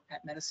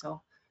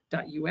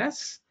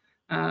info@metacell.us.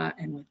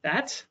 And with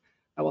that,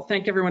 I will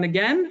thank everyone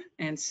again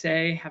and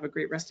say have a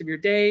great rest of your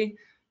day.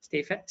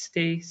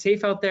 Stay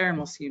safe out there, and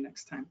we'll see you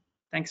next time.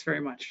 Thanks very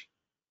much.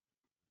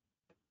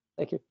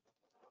 Thank you.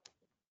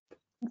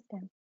 Thanks,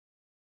 Dan.